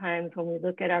lot of times when we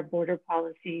look at our border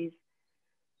policies,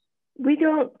 we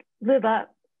don't live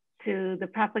up to the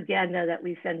propaganda that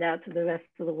we send out to the rest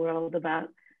of the world about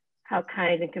how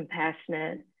kind and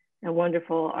compassionate and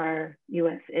wonderful our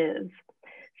US is.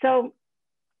 So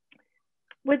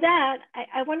with that,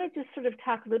 I want to just sort of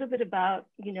talk a little bit about,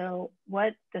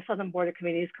 what the Southern Border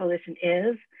Communities Coalition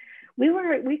is. We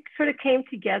sort of came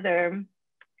together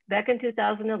back in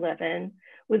 2011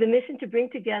 with a mission to bring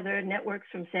together networks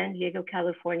from San Diego,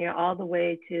 California, all the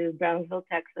way to Brownsville,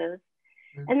 Texas.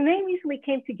 And the main reason we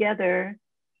came together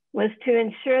was to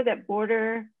ensure that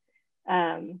border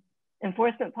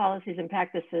enforcement policies and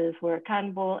practices were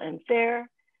accountable and fair,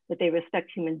 that they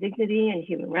respect human dignity and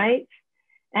human rights,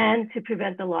 and to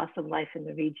prevent the loss of life in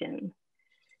the region.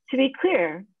 To be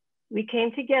clear, we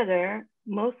came together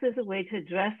most as a way to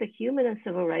address the human and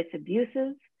civil rights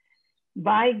abuses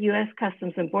by US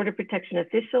Customs and Border Protection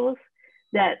officials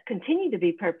that continue to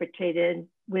be perpetrated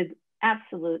with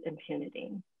absolute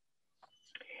impunity.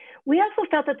 We also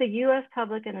felt that the US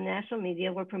public and the national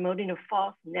media were promoting a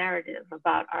false narrative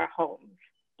about our homes.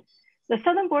 The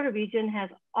Southern Border region has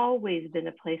always been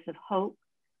a place of hope,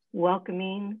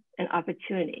 welcoming, and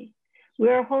opportunity. We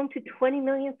are home to 20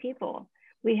 million people.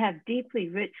 We have deeply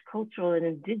rich cultural and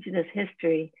indigenous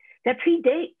history that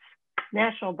predates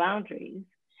national boundaries,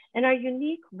 and our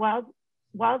unique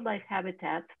wildlife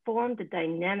habitats form the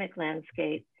dynamic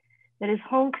landscape that is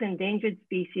home to endangered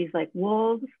species like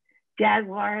wolves,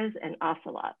 jaguars, and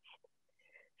ocelots.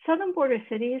 Southern border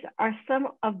cities are some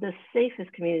of the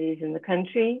safest communities in the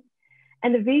country,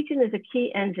 and the region is a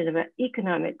key engine of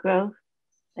economic growth,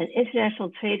 an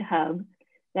international trade hub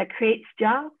that creates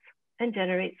jobs and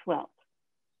generates wealth.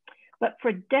 But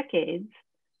for decades,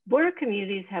 border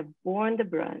communities have borne the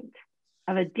brunt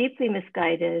of a deeply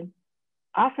misguided,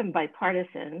 often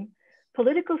bipartisan,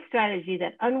 political strategy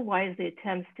that unwisely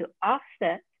attempts to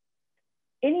offset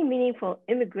any meaningful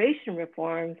immigration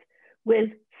reforms with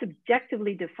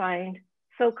subjectively defined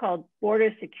so-called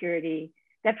border security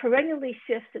that perennially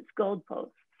shifts its goalposts.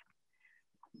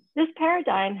 This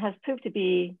paradigm has proved to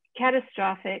be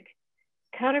catastrophic,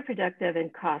 counterproductive,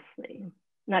 and costly,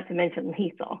 not to mention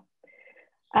lethal.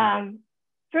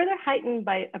 Further heightened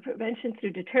by a prevention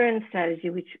through deterrence strategy,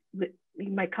 which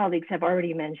my colleagues have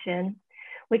already mentioned,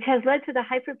 which has led to the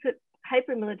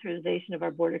hyper-militarization of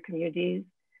our border communities,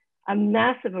 a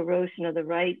massive erosion of the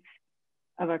rights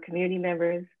of our community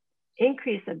members,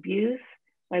 increased abuse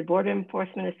by border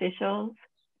enforcement officials,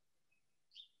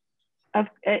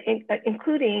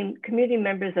 including community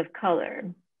members of color,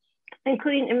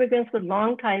 including immigrants with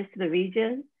long ties to the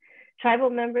region, tribal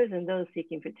members, and those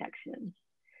seeking protection.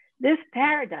 This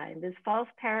paradigm, this false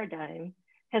paradigm,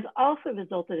 has also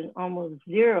resulted in almost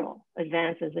zero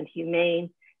advances in humane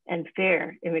and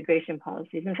fair immigration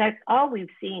policies. In fact, all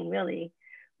we've seen really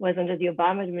was under the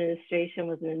Obama administration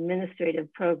was an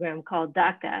administrative program called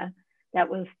DACA that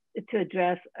was to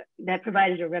address, that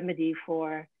provided a remedy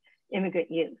for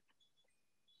immigrant youth.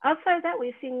 Outside of that,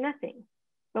 we've seen nothing,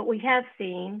 but we have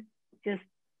seen just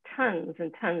tons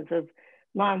and tons of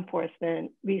law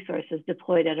enforcement resources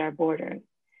deployed at our border.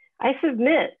 I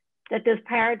submit that this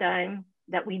paradigm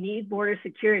that we need border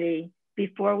security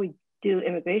before we do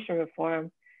immigration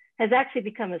reform has actually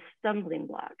become a stumbling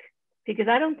block, because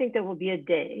I don't think there will be a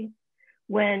day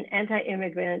when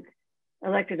anti-immigrant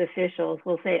elected officials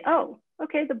will say, oh,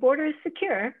 okay, the border is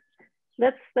secure.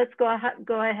 Let's go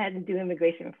ahead and do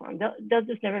immigration reform. There'll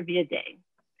just never be a day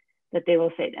that they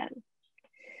will say that.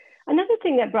 Another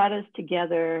thing that brought us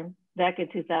together back in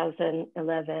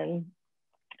 2011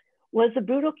 was the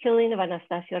brutal killing of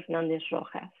Anastasia Hernandez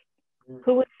Rojas,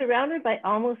 who was surrounded by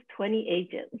almost 20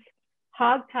 agents,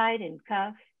 hogtied in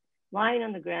cuffs, lying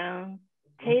on the ground,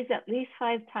 tased at least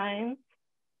 5 times,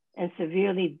 and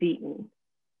severely beaten.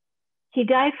 He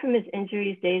died from his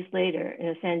injuries days later in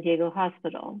a San Diego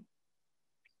hospital.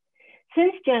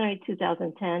 Since January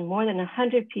 2010, more than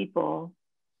 100 people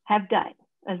have died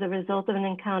as a result of an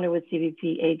encounter with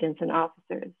CBP agents and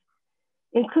officers,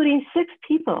 including 6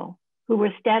 people who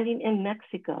were standing in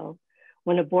Mexico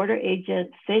when a border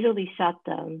agent fatally shot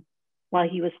them while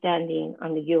he was standing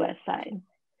on the US side.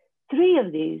 3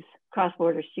 of these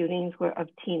cross-border shootings were of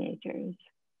teenagers.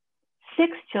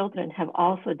 6 children have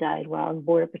also died while in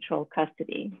Border Patrol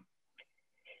custody.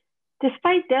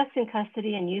 Despite deaths in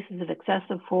custody and uses of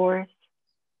excessive force,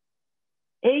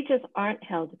 agents aren't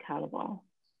held accountable.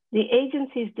 The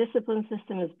agency's discipline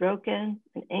system is broken,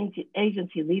 and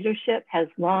agency leadership has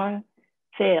long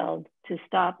failed to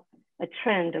stop a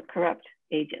trend of corrupt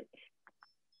agents.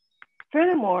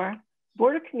 Furthermore,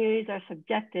 border communities are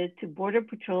subjected to Border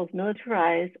Patrol's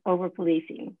militarized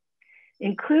over-policing,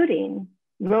 including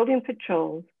roving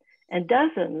patrols and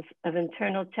dozens of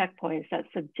internal checkpoints that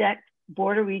subject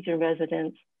border region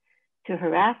residents to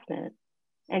harassment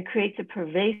and creates a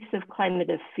pervasive climate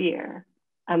of fear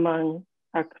among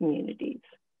our communities.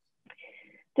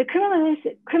 The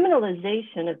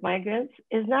criminalization of migrants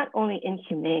is not only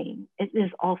inhumane, it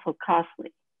is also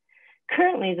costly.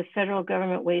 Currently, the federal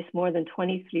government wastes more than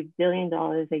 $23 billion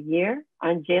a year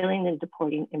on jailing and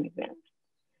deporting immigrants.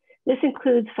 This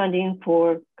includes funding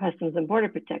for Customs and Border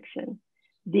Protection,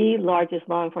 the largest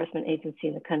law enforcement agency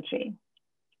in the country.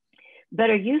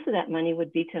 Better use of that money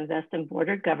would be to invest in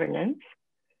border governance,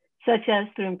 such as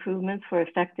through improvements for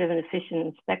effective and efficient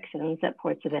inspections at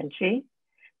ports of entry,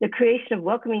 the creation of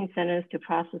welcoming centers to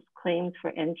process claims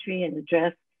for entry and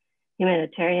address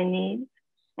humanitarian needs,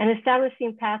 and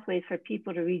establishing pathways for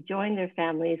people to rejoin their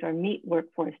families or meet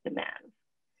workforce demands.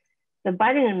 The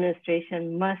Biden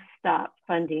administration must stop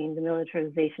funding the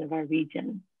militarization of our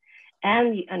region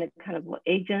and the unaccountable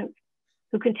agents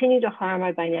who continue to harm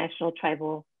our binational,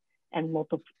 tribal, and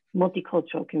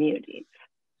multicultural communities.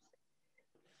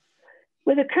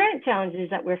 With the current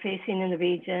challenges that we're facing in the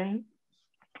region,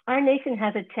 our nation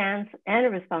has a chance and a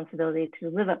responsibility to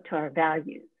live up to our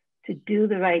values, to do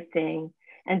the right thing,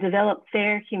 and develop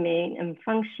fair, humane, and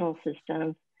functional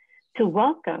systems to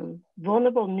welcome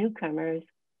vulnerable newcomers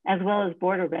as well as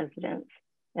border residents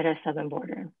at our southern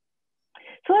border.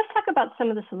 So let's talk about some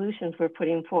of the solutions we're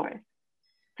putting forth.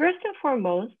 First and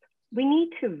foremost, we need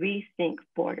to rethink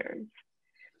borders.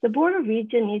 The border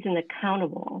region needs an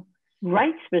accountable,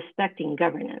 rights-respecting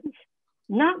governance,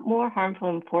 not more harmful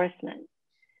enforcement.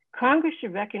 Congress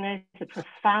should recognize the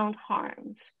profound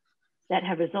harms that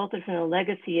have resulted from a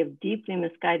legacy of deeply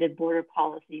misguided border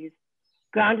policies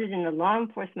grounded in the law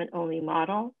enforcement only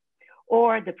model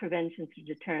or the prevention through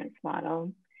deterrence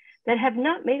model that have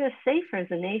not made us safer as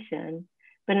a nation,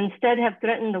 but instead have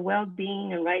threatened the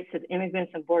well-being and rights of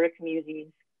immigrants and border communities,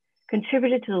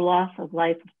 contributed to the loss of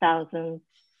life of thousands,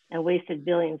 and wasted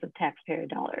billions of taxpayer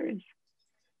dollars.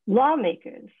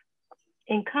 Lawmakers,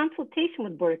 in consultation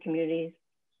with border communities,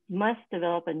 must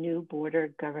develop a new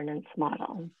border governance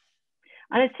model.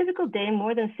 On a typical day,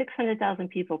 more than 600,000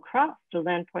 people cross the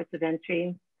land ports of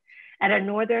entry at our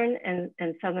northern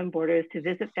and southern borders to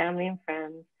visit family and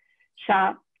friends,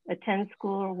 shop, attend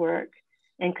school or work,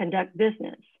 and conduct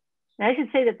business. And I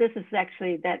should say that this is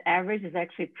actually, that average is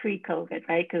actually pre-COVID,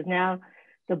 right? Because now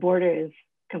the border is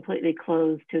completely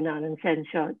closed to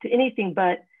non-essential, to anything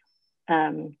but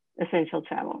essential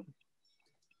travel.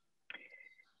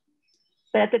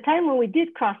 But at the time when we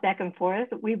did cross back and forth,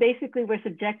 we basically were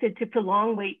subjected to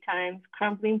prolonged wait times,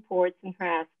 crumbling ports, and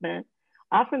harassment,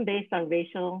 often based on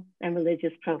racial and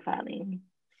religious profiling.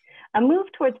 A move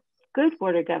towards good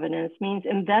border governance means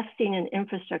investing in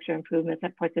infrastructure improvements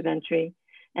at ports of entry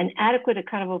and adequate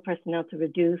accountable personnel to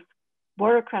reduce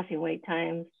border crossing wait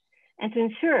times and to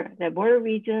ensure that border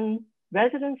region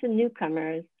residents and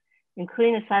newcomers,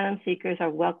 including asylum seekers, are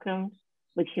welcomed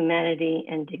with humanity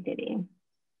and dignity.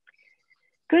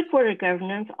 Good border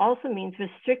governance also means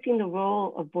restricting the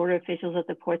role of border officials at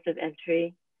the ports of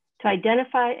entry to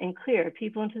identify and clear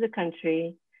people into the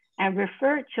country and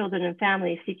refer children and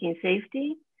families seeking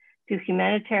safety to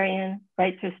humanitarian,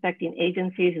 rights-respecting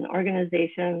agencies and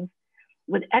organizations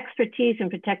with expertise in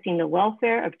protecting the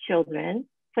welfare of children,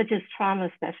 such as trauma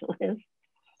specialists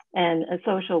and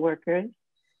social workers,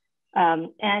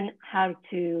 and how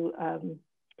to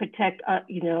protect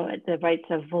the rights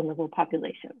of vulnerable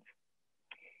populations.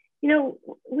 You know,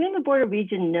 we in the border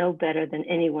region know better than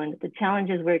anyone that the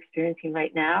challenges we're experiencing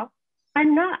right now are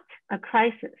not a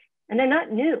crisis, and they're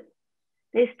not new.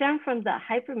 They stem from the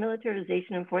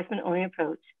hyper-militarization enforcement-only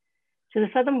approach to the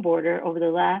southern border over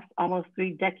the last almost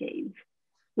 3 decades,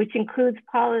 which includes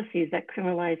policies that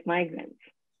criminalize migrants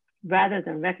rather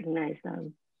than recognize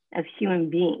them as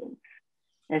human beings,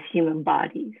 as human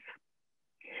bodies.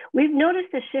 We've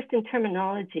noticed a shift in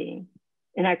terminology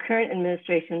in our current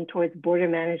administration towards border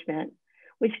management,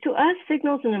 which to us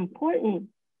signals an important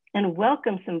and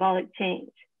welcome symbolic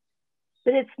change,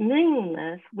 but it's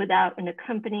meaningless without an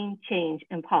accompanying change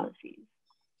in policies.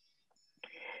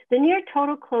 The near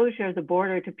total closure of the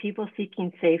border to people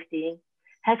seeking safety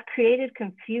has created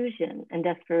confusion and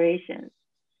desperation.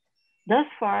 Thus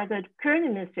far, the current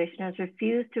administration has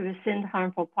refused to rescind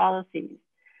harmful policies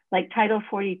like Title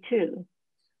 42,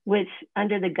 which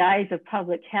under the guise of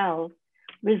public health,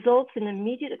 results in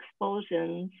immediate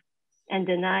expulsions and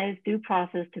denies due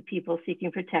process to people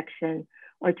seeking protection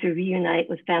or to reunite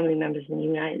with family members in the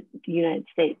United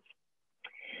States.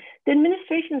 The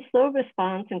administration's slow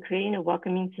response in creating a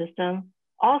welcoming system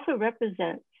also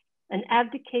represents an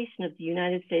abdication of the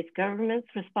United States government's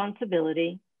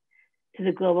responsibility to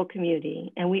the global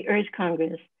community, and we urge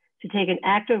Congress to take an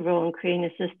active role in creating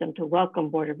a system to welcome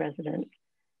border residents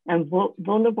and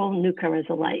vulnerable newcomers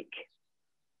alike.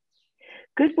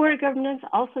 Good border governance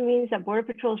also means that Border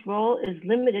Patrol's role is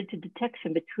limited to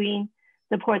detection between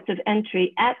the ports of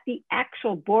entry at the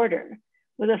actual border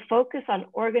with a focus on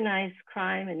organized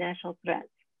crime and national threats.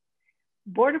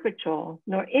 Border Patrol,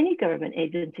 nor any government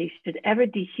agency, should ever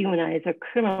dehumanize or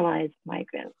criminalize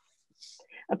migrants.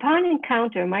 Upon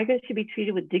encounter, migrants should be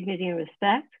treated with dignity and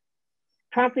respect,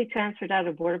 promptly transferred out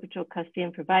of Border Patrol custody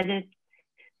and provided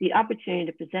the opportunity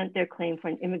to present their claim for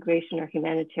an immigration or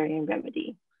humanitarian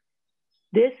remedy.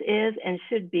 This is and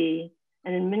should be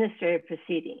an administrative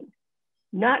proceeding,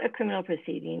 not a criminal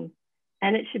proceeding,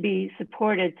 and it should be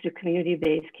supported through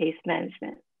community-based case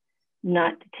management,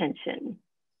 not detention.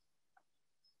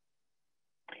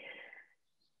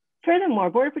 Furthermore,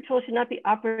 Border Patrol should not be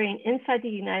operating inside the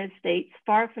United States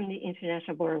far from the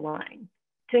international border line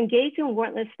to engage in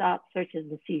warrantless stops, searches,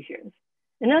 and seizures.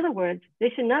 In other words, they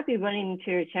should not be running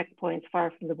interior checkpoints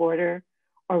far from the border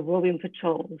or roving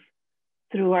patrols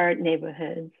through our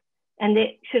neighborhoods. And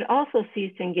they should also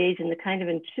cease to engage in the kind of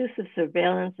intrusive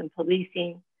surveillance and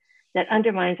policing that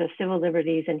undermines our civil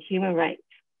liberties and human rights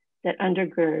that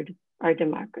undergird our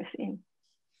democracy.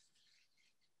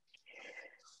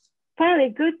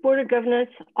 Finally, good border governance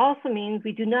also means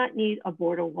we do not need a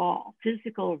border wall,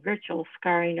 physical or virtual,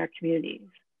 scarring our communities.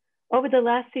 Over the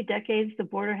last 2 decades, the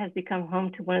border has become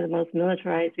home to one of the most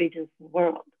militarized regions in the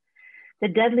world. The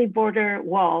deadly border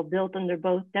wall, built under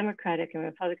both Democratic and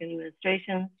Republican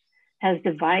administrations, has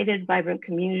divided vibrant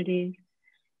communities,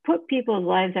 put people's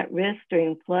lives at risk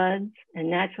during floods and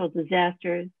natural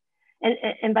disasters.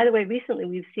 And by the way, recently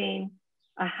we've seen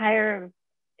a higher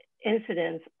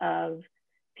incidence of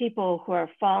people who are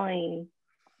falling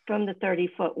from the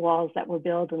 30-foot walls that were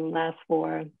built in the last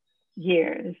 4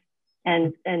 years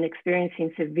and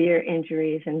experiencing severe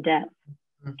injuries and death.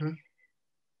 Mm-hmm.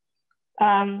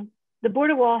 The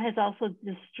border wall has also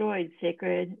destroyed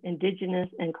sacred, indigenous,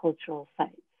 and cultural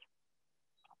sites.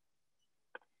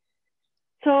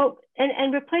 So,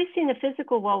 and replacing a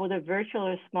physical wall with a virtual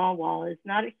or small wall is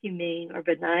not a humane or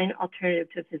benign alternative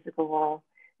to a physical wall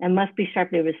and must be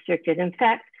sharply restricted. In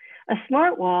fact, a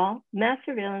smart wall, mass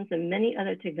surveillance, and many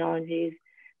other technologies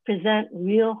present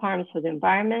real harms for the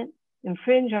environment,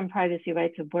 infringe on privacy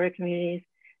rights of border communities,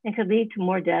 and could lead to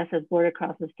more deaths as border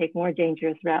crossers take more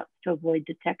dangerous routes to avoid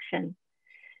detection.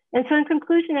 And so in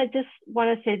conclusion, I just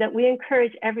want to say that we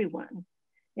encourage everyone,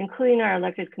 including our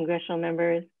elected congressional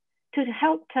members, to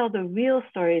help tell the real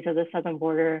stories of the southern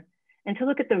border and to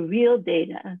look at the real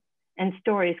data and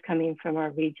stories coming from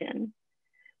our region.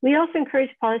 We also encourage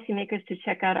policymakers to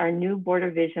check out our new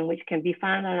border vision, which can be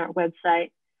found on our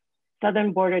website,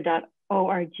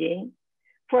 southernborder.org,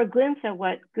 for a glimpse at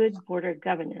what good border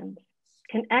governance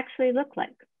can actually look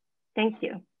like. Thank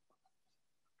you.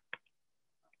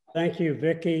 Thank you,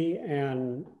 Vicki,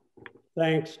 and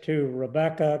thanks to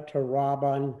Rebecca, to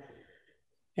Robin,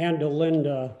 and to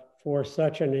Linda for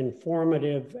such an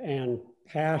informative and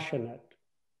passionate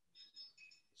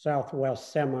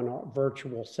Southwest seminar,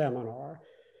 virtual seminar.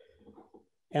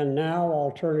 And now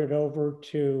I'll turn it over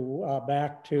to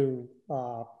back to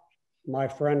my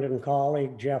friend and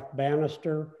colleague, Jeff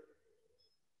Bannister,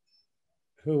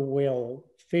 who will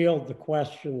field the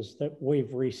questions that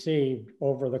we've received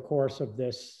over the course of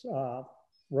this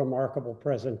remarkable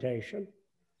presentation.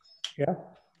 Jeff?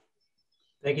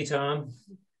 Thank you, Tom.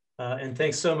 And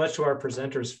thanks so much to our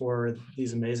presenters for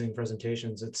these amazing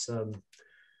presentations. It's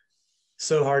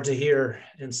so hard to hear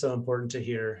and so important to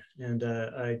hear. And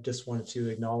I just wanted to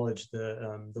acknowledge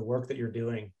the work that you're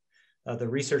doing, the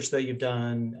research that you've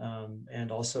done,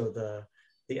 and also the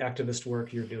activist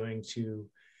work you're doing to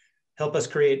help us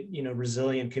create,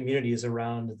 resilient communities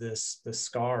around this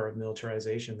scar of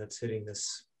militarization that's hitting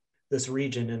this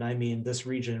region. And I mean this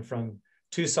region from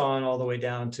Tucson all the way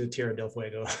down to Tierra del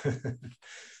Fuego.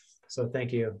 So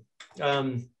thank you.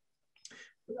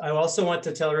 I also want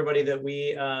to tell everybody that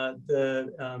we,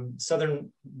 the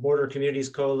Southern Border Communities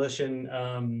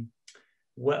Coalition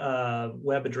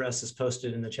web address is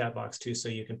posted in the chat box too, so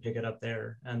you can pick it up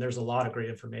there. And there's a lot of great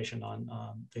information on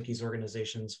Vicki's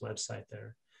organization's website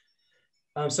there.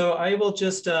 So I will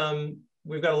just,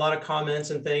 we've got a lot of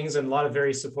comments and things and a lot of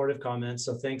very supportive comments.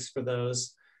 So thanks for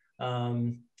those.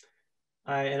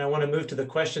 And I want to move to the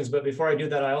questions, but before I do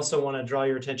that, I also want to draw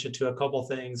your attention to a couple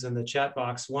things in the chat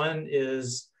box. One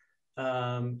is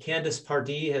Candace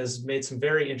Pardee has made some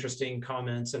very interesting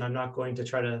comments, and I'm not going to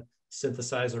try to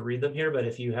synthesize or read them here, but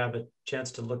if you have a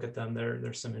chance to look at them,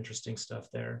 there's some interesting stuff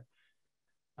there.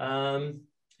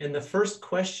 And the first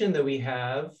question that we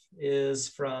have is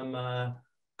from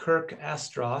Kirk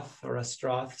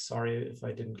Astroth, sorry if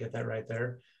I didn't get that right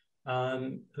there,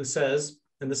 who says,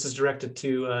 and this is directed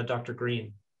to Dr.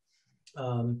 Green,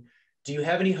 do you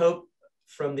have any hope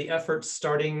from the efforts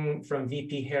starting from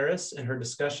VP Harris and her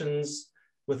discussions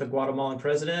with the Guatemalan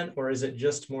president, or is it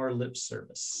just more lip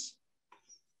service?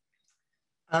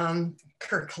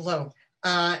 Kirk, hello.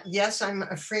 Yes, I'm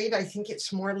afraid I think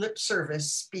it's more lip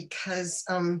service because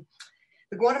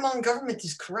the Guatemalan government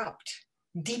is corrupt,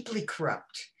 deeply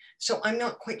corrupt. So I'm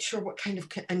not quite sure what kind of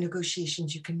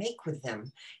negotiations you can make with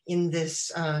them in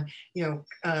this,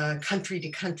 country to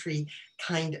country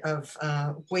kind of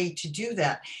way to do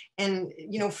that. And,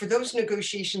 for those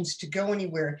negotiations to go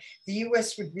anywhere, the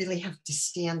U.S. would really have to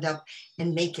stand up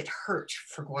and make it hurt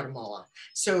for Guatemala.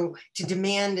 So to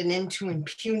demand an end to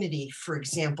impunity, for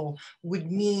example,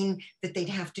 would mean that they'd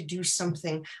have to do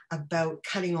something about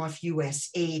cutting off U.S.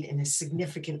 aid in a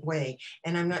significant way.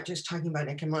 And I'm not just talking about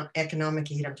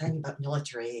economic aid, I'm talking about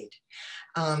military aid.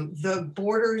 The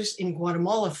borders in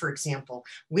Guatemala, for example,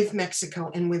 with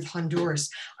Mexico and with Honduras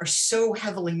are so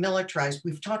heavily militarized.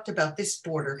 We've talked about this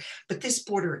border, but this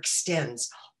border extends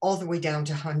all the way down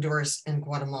to Honduras and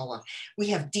Guatemala. We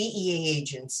have DEA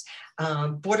agents,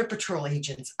 Border Patrol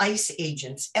agents, ICE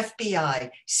agents, FBI,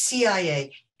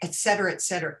 CIA, et cetera,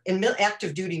 and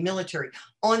active duty military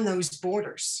on those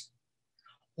borders.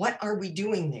 What are we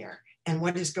doing there? And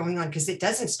what is going on? Because it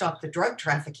doesn't stop the drug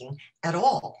trafficking at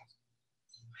all.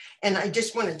 And I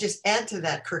just want to add to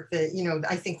that, Kirk, that,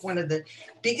 I think one of the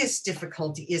biggest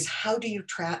difficulty is how do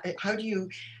you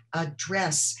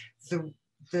address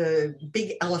the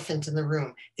big elephant in the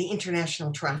room, the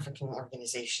international trafficking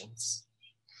organizations.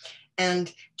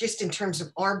 And just in terms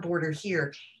of our border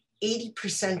here,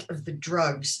 80% of the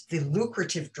drugs, the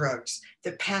lucrative drugs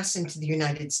that pass into the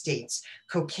United States,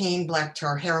 cocaine, black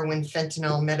tar, heroin,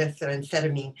 fentanyl,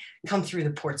 methamphetamine, come through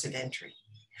the ports of entry.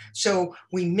 So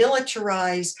we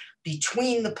militarize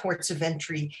between the ports of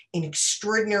entry in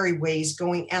extraordinary ways,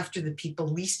 going after the people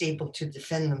least able to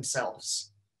defend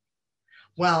themselves.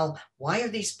 Well, why are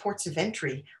these ports of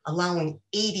entry allowing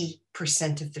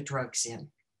 80% of the drugs in?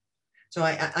 So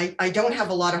I don't have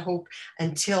a lot of hope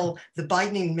until the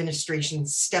Biden administration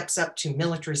steps up to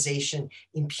militarization,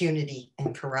 impunity,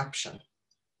 and corruption.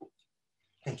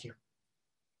 Thank you.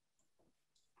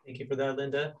 Thank you for that,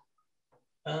 Linda.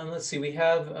 Let's see, we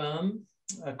have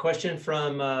a question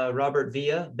from Robert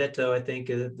Villa, Beto, I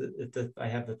think, if I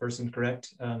have the person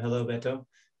correct. Hello, Beto.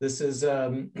 This is,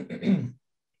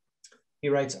 he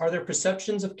writes, are there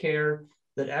perceptions of care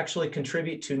that actually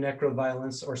contribute to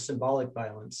necroviolence or symbolic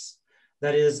violence?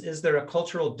 That is there a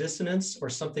cultural dissonance or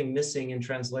something missing in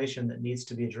translation that needs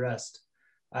to be addressed,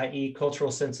 i.e.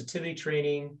 cultural sensitivity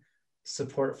training,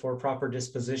 support for proper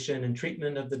disposition and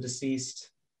treatment of the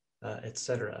deceased,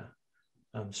 etc.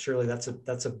 Surely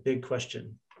that's a big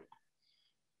question.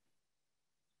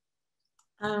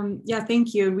 Yeah,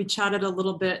 thank you. We chatted a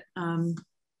little bit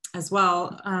as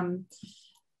well.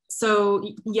 So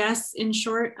yes, in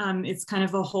short, it's kind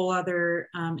of a whole other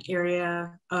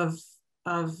area of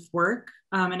work.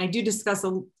 And I do discuss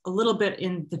a little bit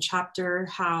in the chapter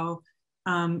how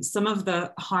some of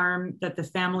the harm that the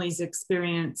families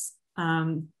experience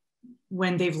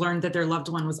when they've learned that their loved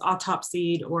one was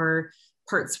autopsied or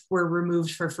parts were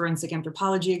removed for forensic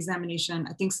anthropology examination.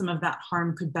 I think some of that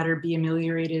harm could better be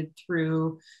ameliorated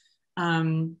through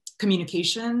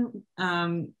communication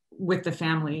with the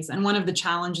families. And one of the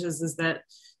challenges is that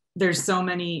there's so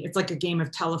many, it's like a game of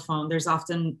telephone. There's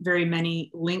often very many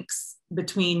links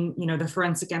between, you know, the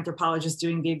forensic anthropologist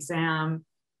doing the exam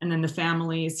and then the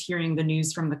families hearing the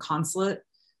news from the consulate.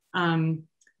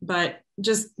 But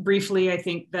just briefly, I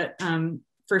think that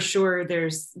for sure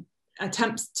there's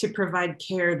attempts to provide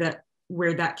care that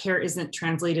where that care isn't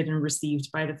translated and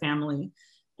received by the family.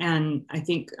 And I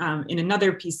think in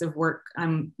another piece of work,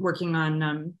 I'm working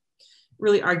on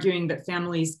really arguing that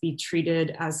families be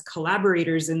treated as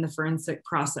collaborators in the forensic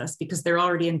process because they're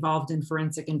already involved in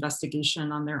forensic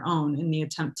investigation on their own in the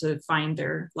attempt to find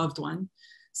their loved one.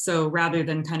 So rather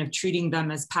than kind of treating them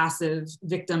as passive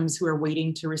victims who are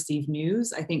waiting to receive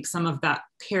news, I think some of that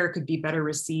care could be better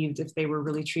received if they were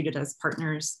really treated as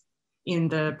partners in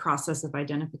the process of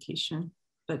identification.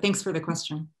 But thanks for the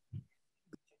question.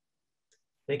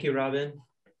 Thank you, Robin.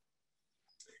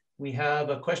 We have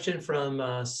a question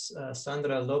from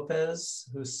Sandra Lopez,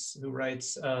 who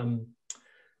writes,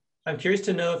 I'm curious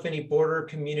to know if any border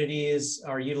communities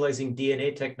are utilizing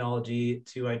DNA technology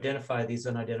to identify these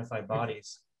unidentified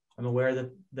bodies. I'm aware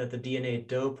that the DNA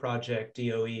DOE project,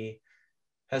 DOE,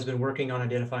 has been working on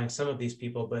identifying some of these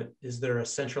people, but is there a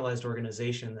centralized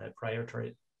organization that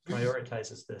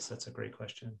prioritizes this? That's a great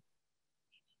question.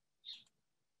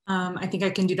 I think I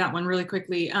can do that one really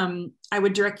quickly. I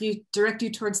would direct you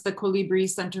towards the Colibri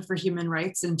Center for Human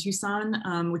Rights in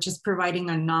Tucson, which is providing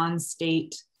a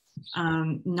non-state,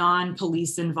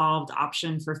 non-police involved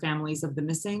option for families of the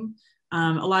missing.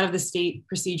 A lot of the state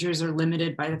procedures are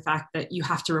limited by the fact that you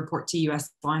have to report to U.S.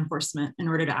 law enforcement in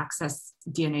order to access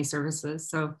DNA services.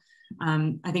 So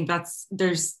I think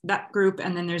there's that group,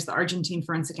 and then there's the Argentine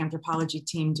forensic anthropology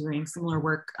team doing similar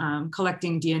work,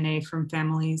 collecting DNA from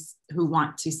families who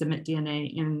want to submit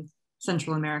DNA in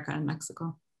Central America and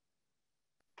Mexico.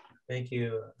 Thank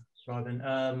you,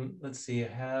 Robin. Let's see, I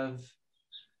have...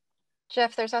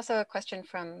 Jeff, there's also a question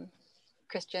from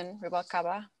Christian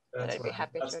Rubalcaba.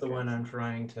 That's the one I'm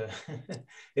trying to,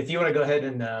 if you want to go ahead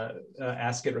and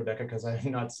ask it, Rebecca, because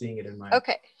I'm not seeing it in my...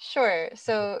 Okay, sure.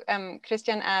 So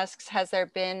Christian asks, has there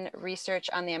been research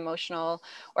on the emotional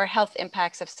or health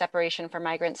impacts of separation for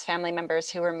migrants' family members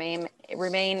who remain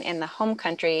in the home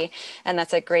country? And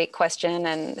that's a great question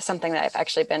and something that I've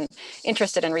actually been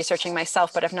interested in researching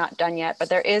myself, but have not done yet. But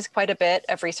there is quite a bit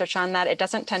of research on that. It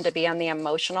doesn't tend to be on the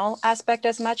emotional aspect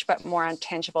as much, but more on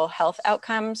tangible health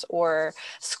outcomes or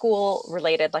school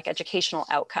related, like educational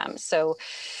outcomes. So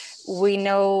we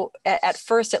know at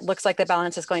first it looks like the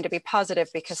balance is going to be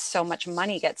positive because so much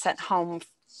money gets sent home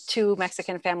to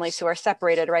Mexican families who are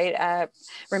separated, right?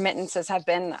 Remittances have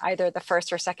been either the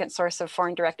first or second source of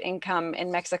foreign direct income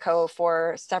in Mexico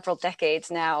for several decades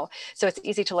now. So it's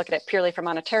easy to look at it purely from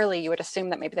monetarily. You would assume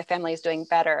that maybe the family is doing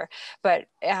better. But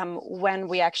when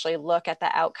we actually look at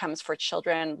the outcomes for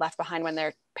children left behind when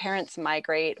their parents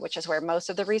migrate, which is where most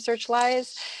of the research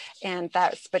lies, and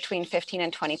that's between 15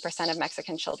 and 20% of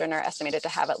Mexican children are estimated to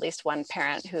have at least one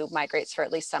parent who migrates for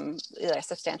at least some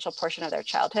substantial portion of their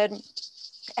childhood.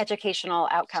 Educational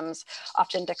outcomes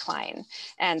often decline,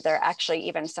 and there are actually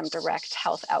even some direct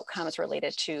health outcomes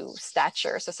related to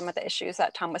stature. So some of the issues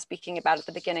that Tom was speaking about at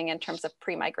the beginning in terms of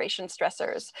pre-migration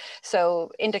stressors.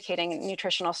 So indicating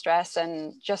nutritional stress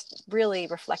and just really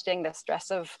reflecting the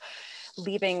stress of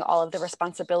leaving all of the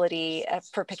responsibility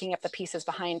for picking up the pieces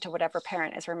behind to whatever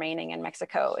parent is remaining in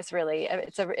Mexico is really,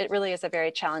 it really is a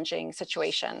very challenging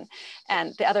situation.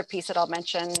 And the other piece that I'll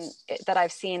mention that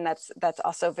I've seen that's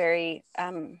also very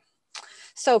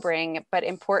sobering but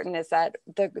important is that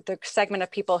the segment of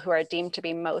people who are deemed to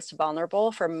be most vulnerable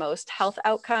for most health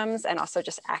outcomes and also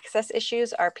just access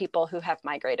issues are people who have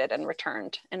migrated and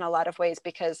returned in a lot of ways,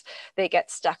 because they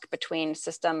get stuck between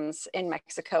systems in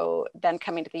Mexico, then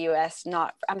coming to the US.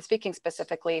 I'm speaking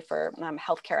specifically for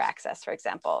healthcare access, for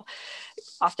example,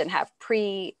 often have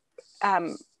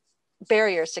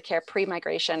barriers to care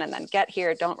pre-migration, and then get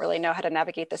here, don't really know how to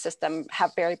navigate the system,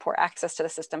 have very poor access to the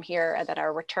system here, and then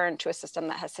are returned to a system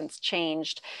that has since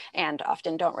changed, and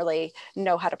often don't really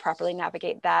know how to properly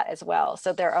navigate that as well.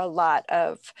 So there are a lot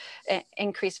of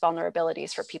increased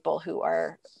vulnerabilities for people who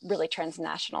are really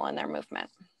transnational in their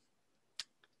movement.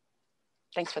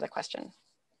 Thanks for the question.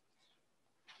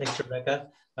 Thanks, Rebecca.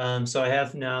 So I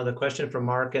have now the question from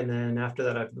Mark, and then after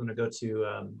that, I'm going to go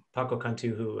to Paco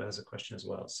Cantu, who has a question as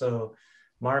well. So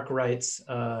Mark writes,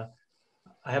 I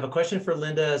have a question for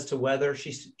Linda as to whether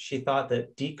she thought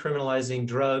that decriminalizing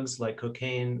drugs like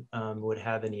cocaine would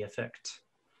have any effect.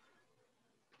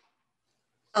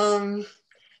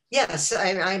 Yes,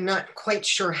 I'm not quite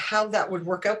sure how that would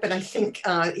work out, but I think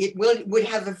it would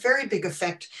have a very big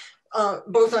effect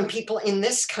both on people in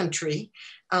this country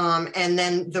and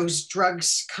then those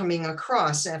drugs coming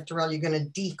across. After all, you're going to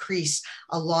decrease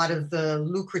a lot of the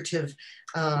lucrative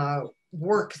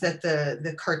work that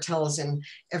the cartels and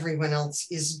everyone else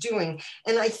is doing.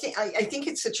 And I think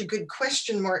it's such a good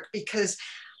question, Mark, because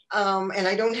and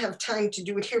I don't have time to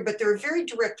do it here, but there are very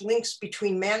direct links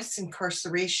between mass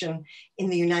incarceration in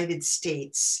the United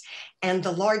States and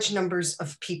the large numbers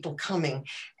of people coming.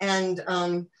 And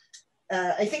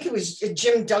I think it was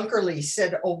Jim Dunkerley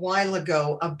said a while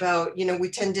ago about, you know, we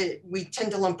tend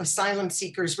to lump asylum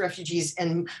seekers, refugees,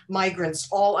 and migrants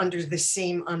all under the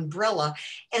same umbrella.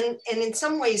 And in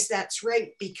some ways that's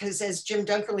right, because as Jim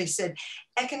Dunkerley said,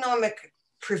 economic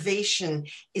privation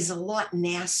is a lot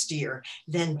nastier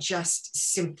than just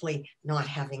simply not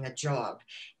having a job.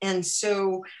 And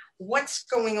so what's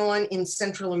going on in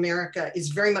Central America is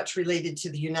very much related to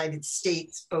the United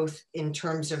States, both in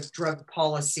terms of drug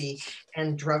policy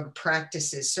and drug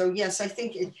practices. So yes, I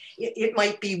think it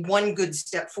might be one good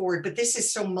step forward, but this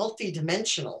is so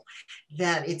multidimensional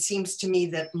that it seems to me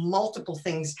that multiple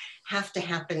things have to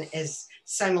happen as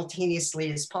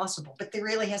simultaneously as possible, but there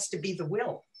really has to be the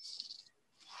will.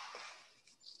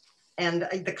 And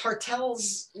the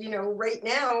cartels, you know, right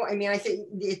now, I mean, I think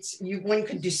one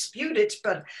could dispute it,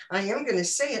 but I am going to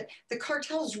say it. The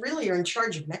cartels really are in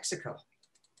charge of Mexico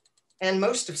and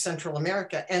most of Central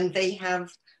America, and they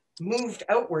have moved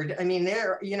outward. I mean,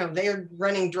 they're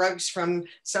running drugs from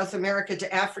South America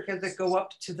to Africa that go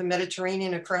up to the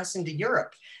Mediterranean across into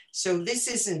Europe. So this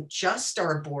isn't just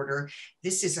our border.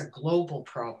 This is a global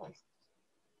problem.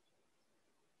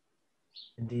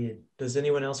 Indeed. Does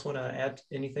anyone else want to add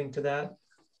anything to that?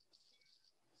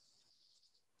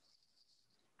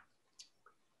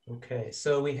 Okay,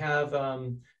 so we have,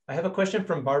 I have a question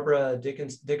from Barbara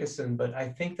Dickinson, but I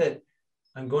think that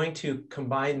I'm going to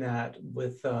combine that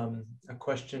with a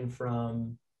question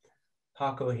from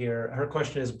Paco here. Her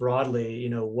question is broadly, you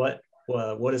know, what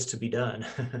is to be done?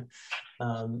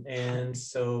 And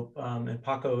so, and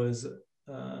Paco is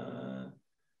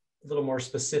a little more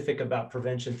specific about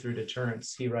prevention through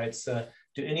deterrence. He writes,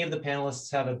 do any of the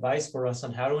panelists have advice for us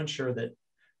on how to ensure that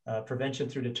prevention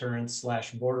through deterrence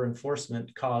 / border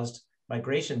enforcement caused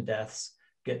migration deaths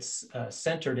gets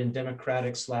centered in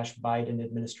Democratic / Biden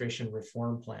administration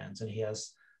reform plans? And he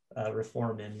has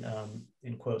reform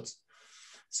in quotes.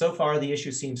 So far, the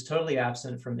issue seems totally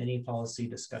absent from any policy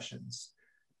discussions.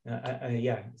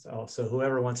 Yeah, so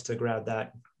whoever wants to grab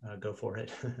that, go for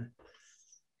it.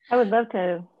 I would love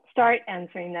to start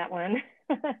answering that one.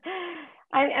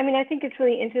 I mean, I think it's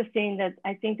really interesting that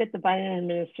I think that the Biden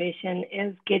administration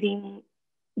is getting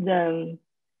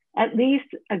at least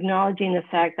acknowledging the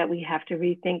fact that we have to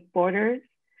rethink borders.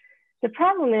 The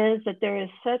problem is that there is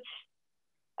such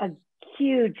a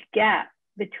huge gap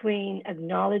between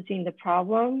acknowledging the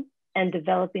problem and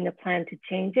developing a plan to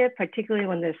change it, particularly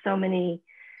when there's so many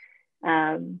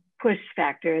push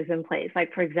factors in place.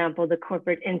 Like, for example, the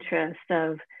corporate interest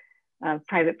of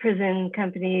private prison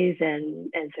companies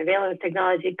and surveillance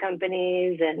technology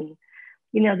companies. And,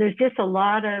 you know, there's just a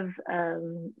lot of,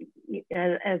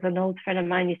 as an old friend of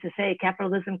mine used to say,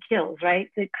 capitalism kills, right?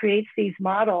 It creates these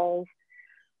models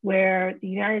where the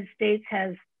United States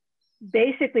has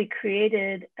basically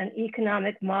created an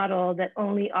economic model that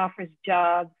only offers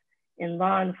jobs in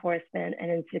law enforcement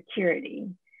and in security.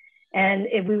 And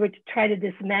if we were to try to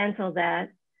dismantle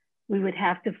that, we would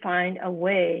have to find a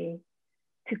way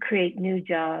to create new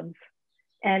jobs.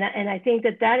 And I think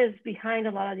that that is behind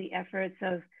a lot of the efforts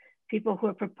of people who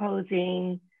are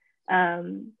proposing,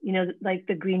 you know, like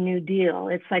the Green New Deal.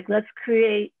 It's like, let's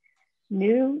create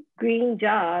new green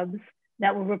jobs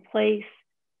that will replace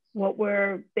what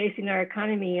we're basing our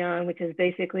economy on, which is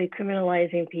basically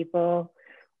criminalizing people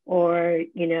or,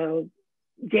 you know,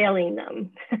 jailing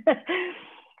them.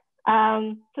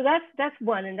 So that's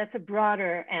one, and that's a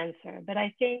broader answer. But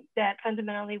I think that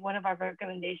fundamentally one of our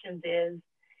recommendations is,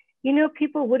 you know,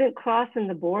 people wouldn't cross in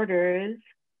the borders,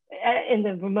 in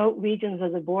the remote regions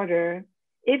of the border,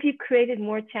 if you created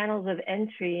more channels of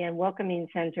entry and welcoming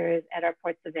centers at our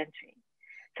ports of entry.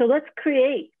 So let's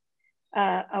create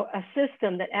a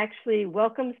system that actually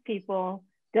welcomes people,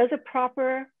 does a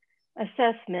proper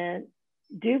assessment,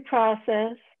 due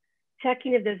process,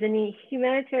 checking if there's any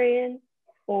humanitarian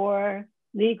or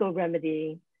legal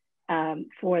remedy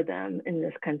for them in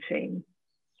this country.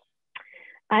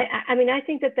 I mean, I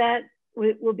think that that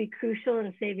will be crucial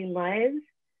in saving lives,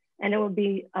 and it will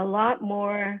be a lot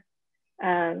more,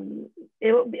 it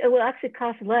will actually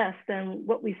cost less than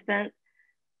what we spent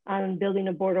on building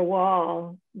a border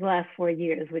wall the last 4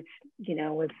 years, which, you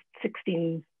know, was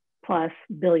 16+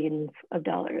 billions of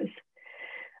dollars.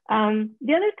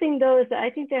 The other thing though, is that I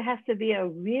think there has to be a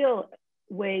real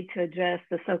way to address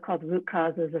the so-called root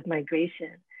causes of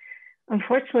migration.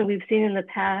 Unfortunately, we've seen in the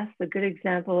past, a good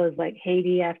example is like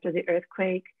Haiti after the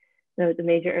earthquake, the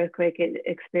major earthquake it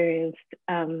experienced,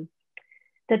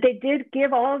 that they did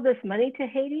give all of this money to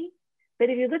Haiti. But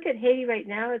if you look at Haiti right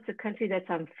now, it's a country that's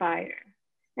on fire.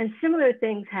 And similar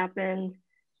things happen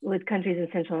with countries in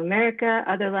Central America,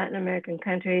 other Latin American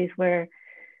countries, where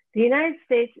the United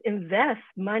States invests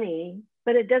money,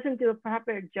 but it doesn't do a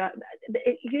proper job.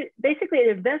 Basically,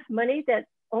 it invests money that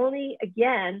only,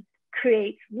 again,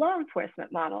 creates law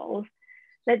enforcement models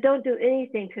that don't do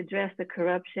anything to address the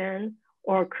corruption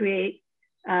or create,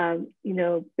 you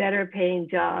know, better paying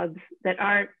jobs that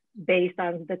aren't based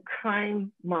on the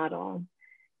crime model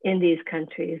in these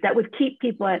countries that would keep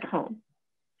people at home.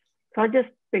 So I'll just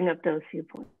bring up those few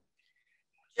points.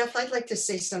 Jeff, I'd like to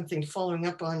say something following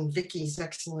up on Vicki's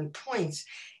excellent points,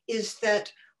 is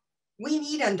that we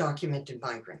need undocumented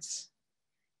migrants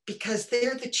because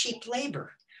they're the cheap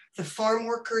labor. The farm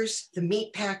workers, the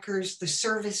meat packers, the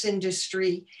service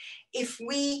industry. If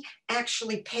we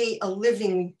actually pay a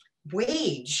living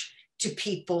wage to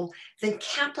people, then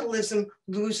capitalism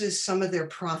loses some of their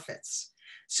profits.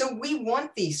 So we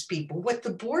want these people. What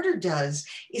the border does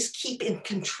is keep in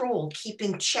control, keep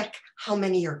in check how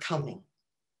many are coming.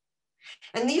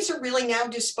 And these are really now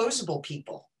disposable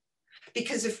people.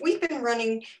 Because if we've been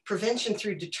running prevention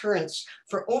through deterrence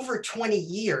for over 20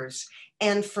 years,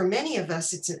 and for many of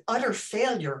us, it's an utter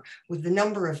failure with the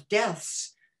number of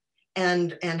deaths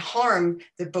and harm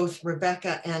that both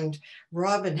Rebecca and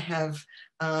Robin have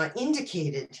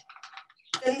indicated,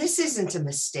 then this isn't a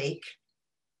mistake.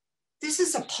 This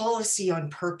is a policy on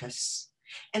purpose.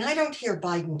 And I don't hear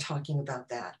Biden talking about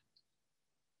that.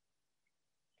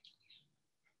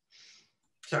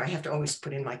 Sorry, I have to always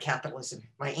put in my capitalism,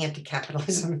 my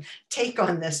anti-capitalism take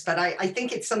on this, but I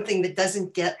think it's something that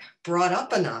doesn't get brought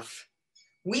up enough.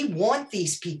 We want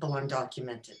these people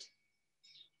undocumented.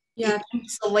 Yeah, it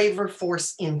keeps the labor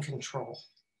force in control.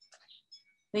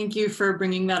 Thank you for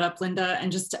bringing that up, Linda.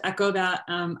 And just to echo that,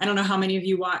 I don't know how many of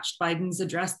you watched Biden's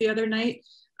address the other night.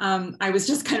 I was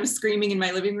just kind of screaming in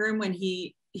my living room when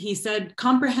he said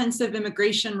comprehensive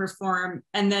immigration reform,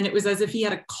 and then it was as if he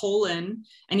had a colon,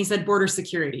 and he said border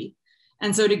security.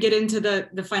 And so to get into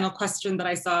the final question that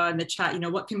I saw in the chat, you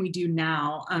know, what can we do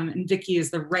now? And Vicki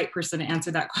is the right person to answer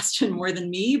that question more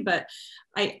than me, but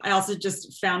I also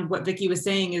just found what Vicki was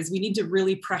saying is we need to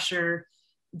really pressure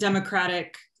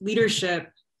Democratic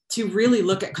leadership to really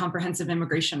look at comprehensive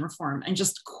immigration reform and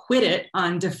just quit it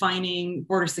on defining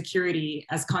border security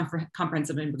as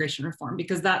comprehensive immigration reform,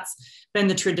 because that's been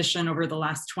the tradition over the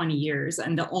last 20 years.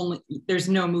 And there's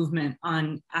no movement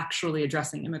on actually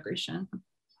addressing immigration.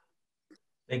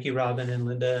 Thank you, Robin and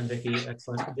Linda and Vicki.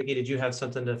 Excellent. Vicki, did you have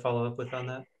something to follow up with on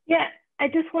that? Yeah, I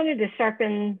just wanted to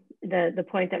sharpen the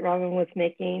point that Robin was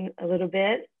making a little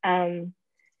bit.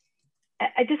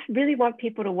 I just really want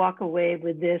people to walk away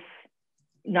with this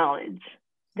knowledge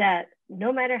that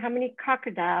no matter how many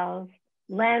crocodiles,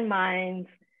 landmines,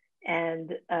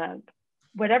 and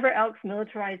whatever else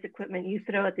militarized equipment you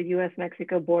throw at the U.S.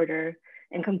 Mexico border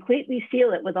and completely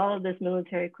seal it with all of this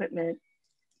military equipment,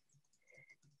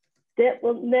 there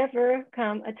will never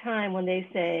come a time when they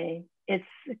say it's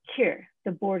secure,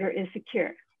 the border is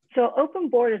secure. So open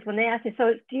borders, when they asked me,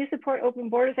 so do you support open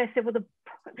borders? I said, well,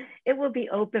 it will be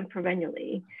open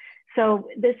perennially. So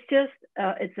this just,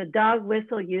 it's a dog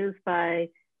whistle used by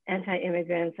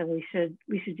anti-immigrants, and we should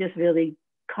just really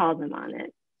call them on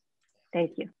it.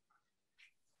 Thank you.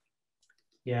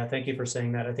 Yeah, thank you for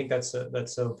saying that. I think that's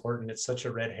so important. It's such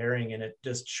a red herring, and it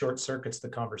just short circuits the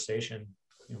conversation,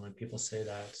 you know, when people say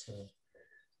that. So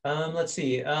let's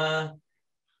see,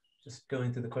 just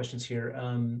going through the questions here.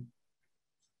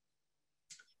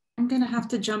 I'm gonna have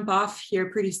to jump off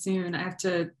here pretty soon. I have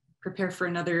to prepare for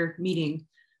another meeting.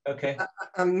 Okay.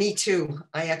 Me too.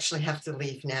 I actually have to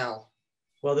leave now.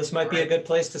 Well, this might be a good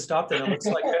place to stop then. It looks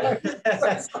like.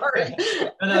 Sorry.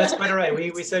 No, that's quite all right.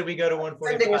 We said we go to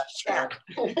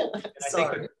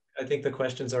 1:45. I think the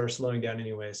questions are slowing down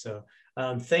anyway. So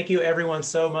thank you everyone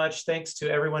so much. Thanks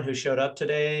to everyone who showed up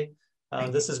today.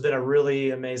 This has been a really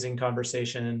amazing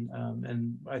conversation.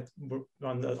 And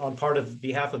on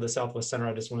behalf of the Southwest Center,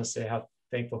 I just want to say how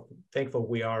thankful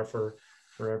we are for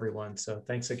everyone. So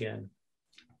thanks again.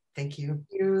 Thank you. Thank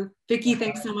you. Vicki,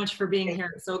 thanks so much for being here.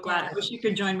 I'm so glad. I wish you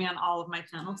could join me on all of my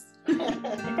panels.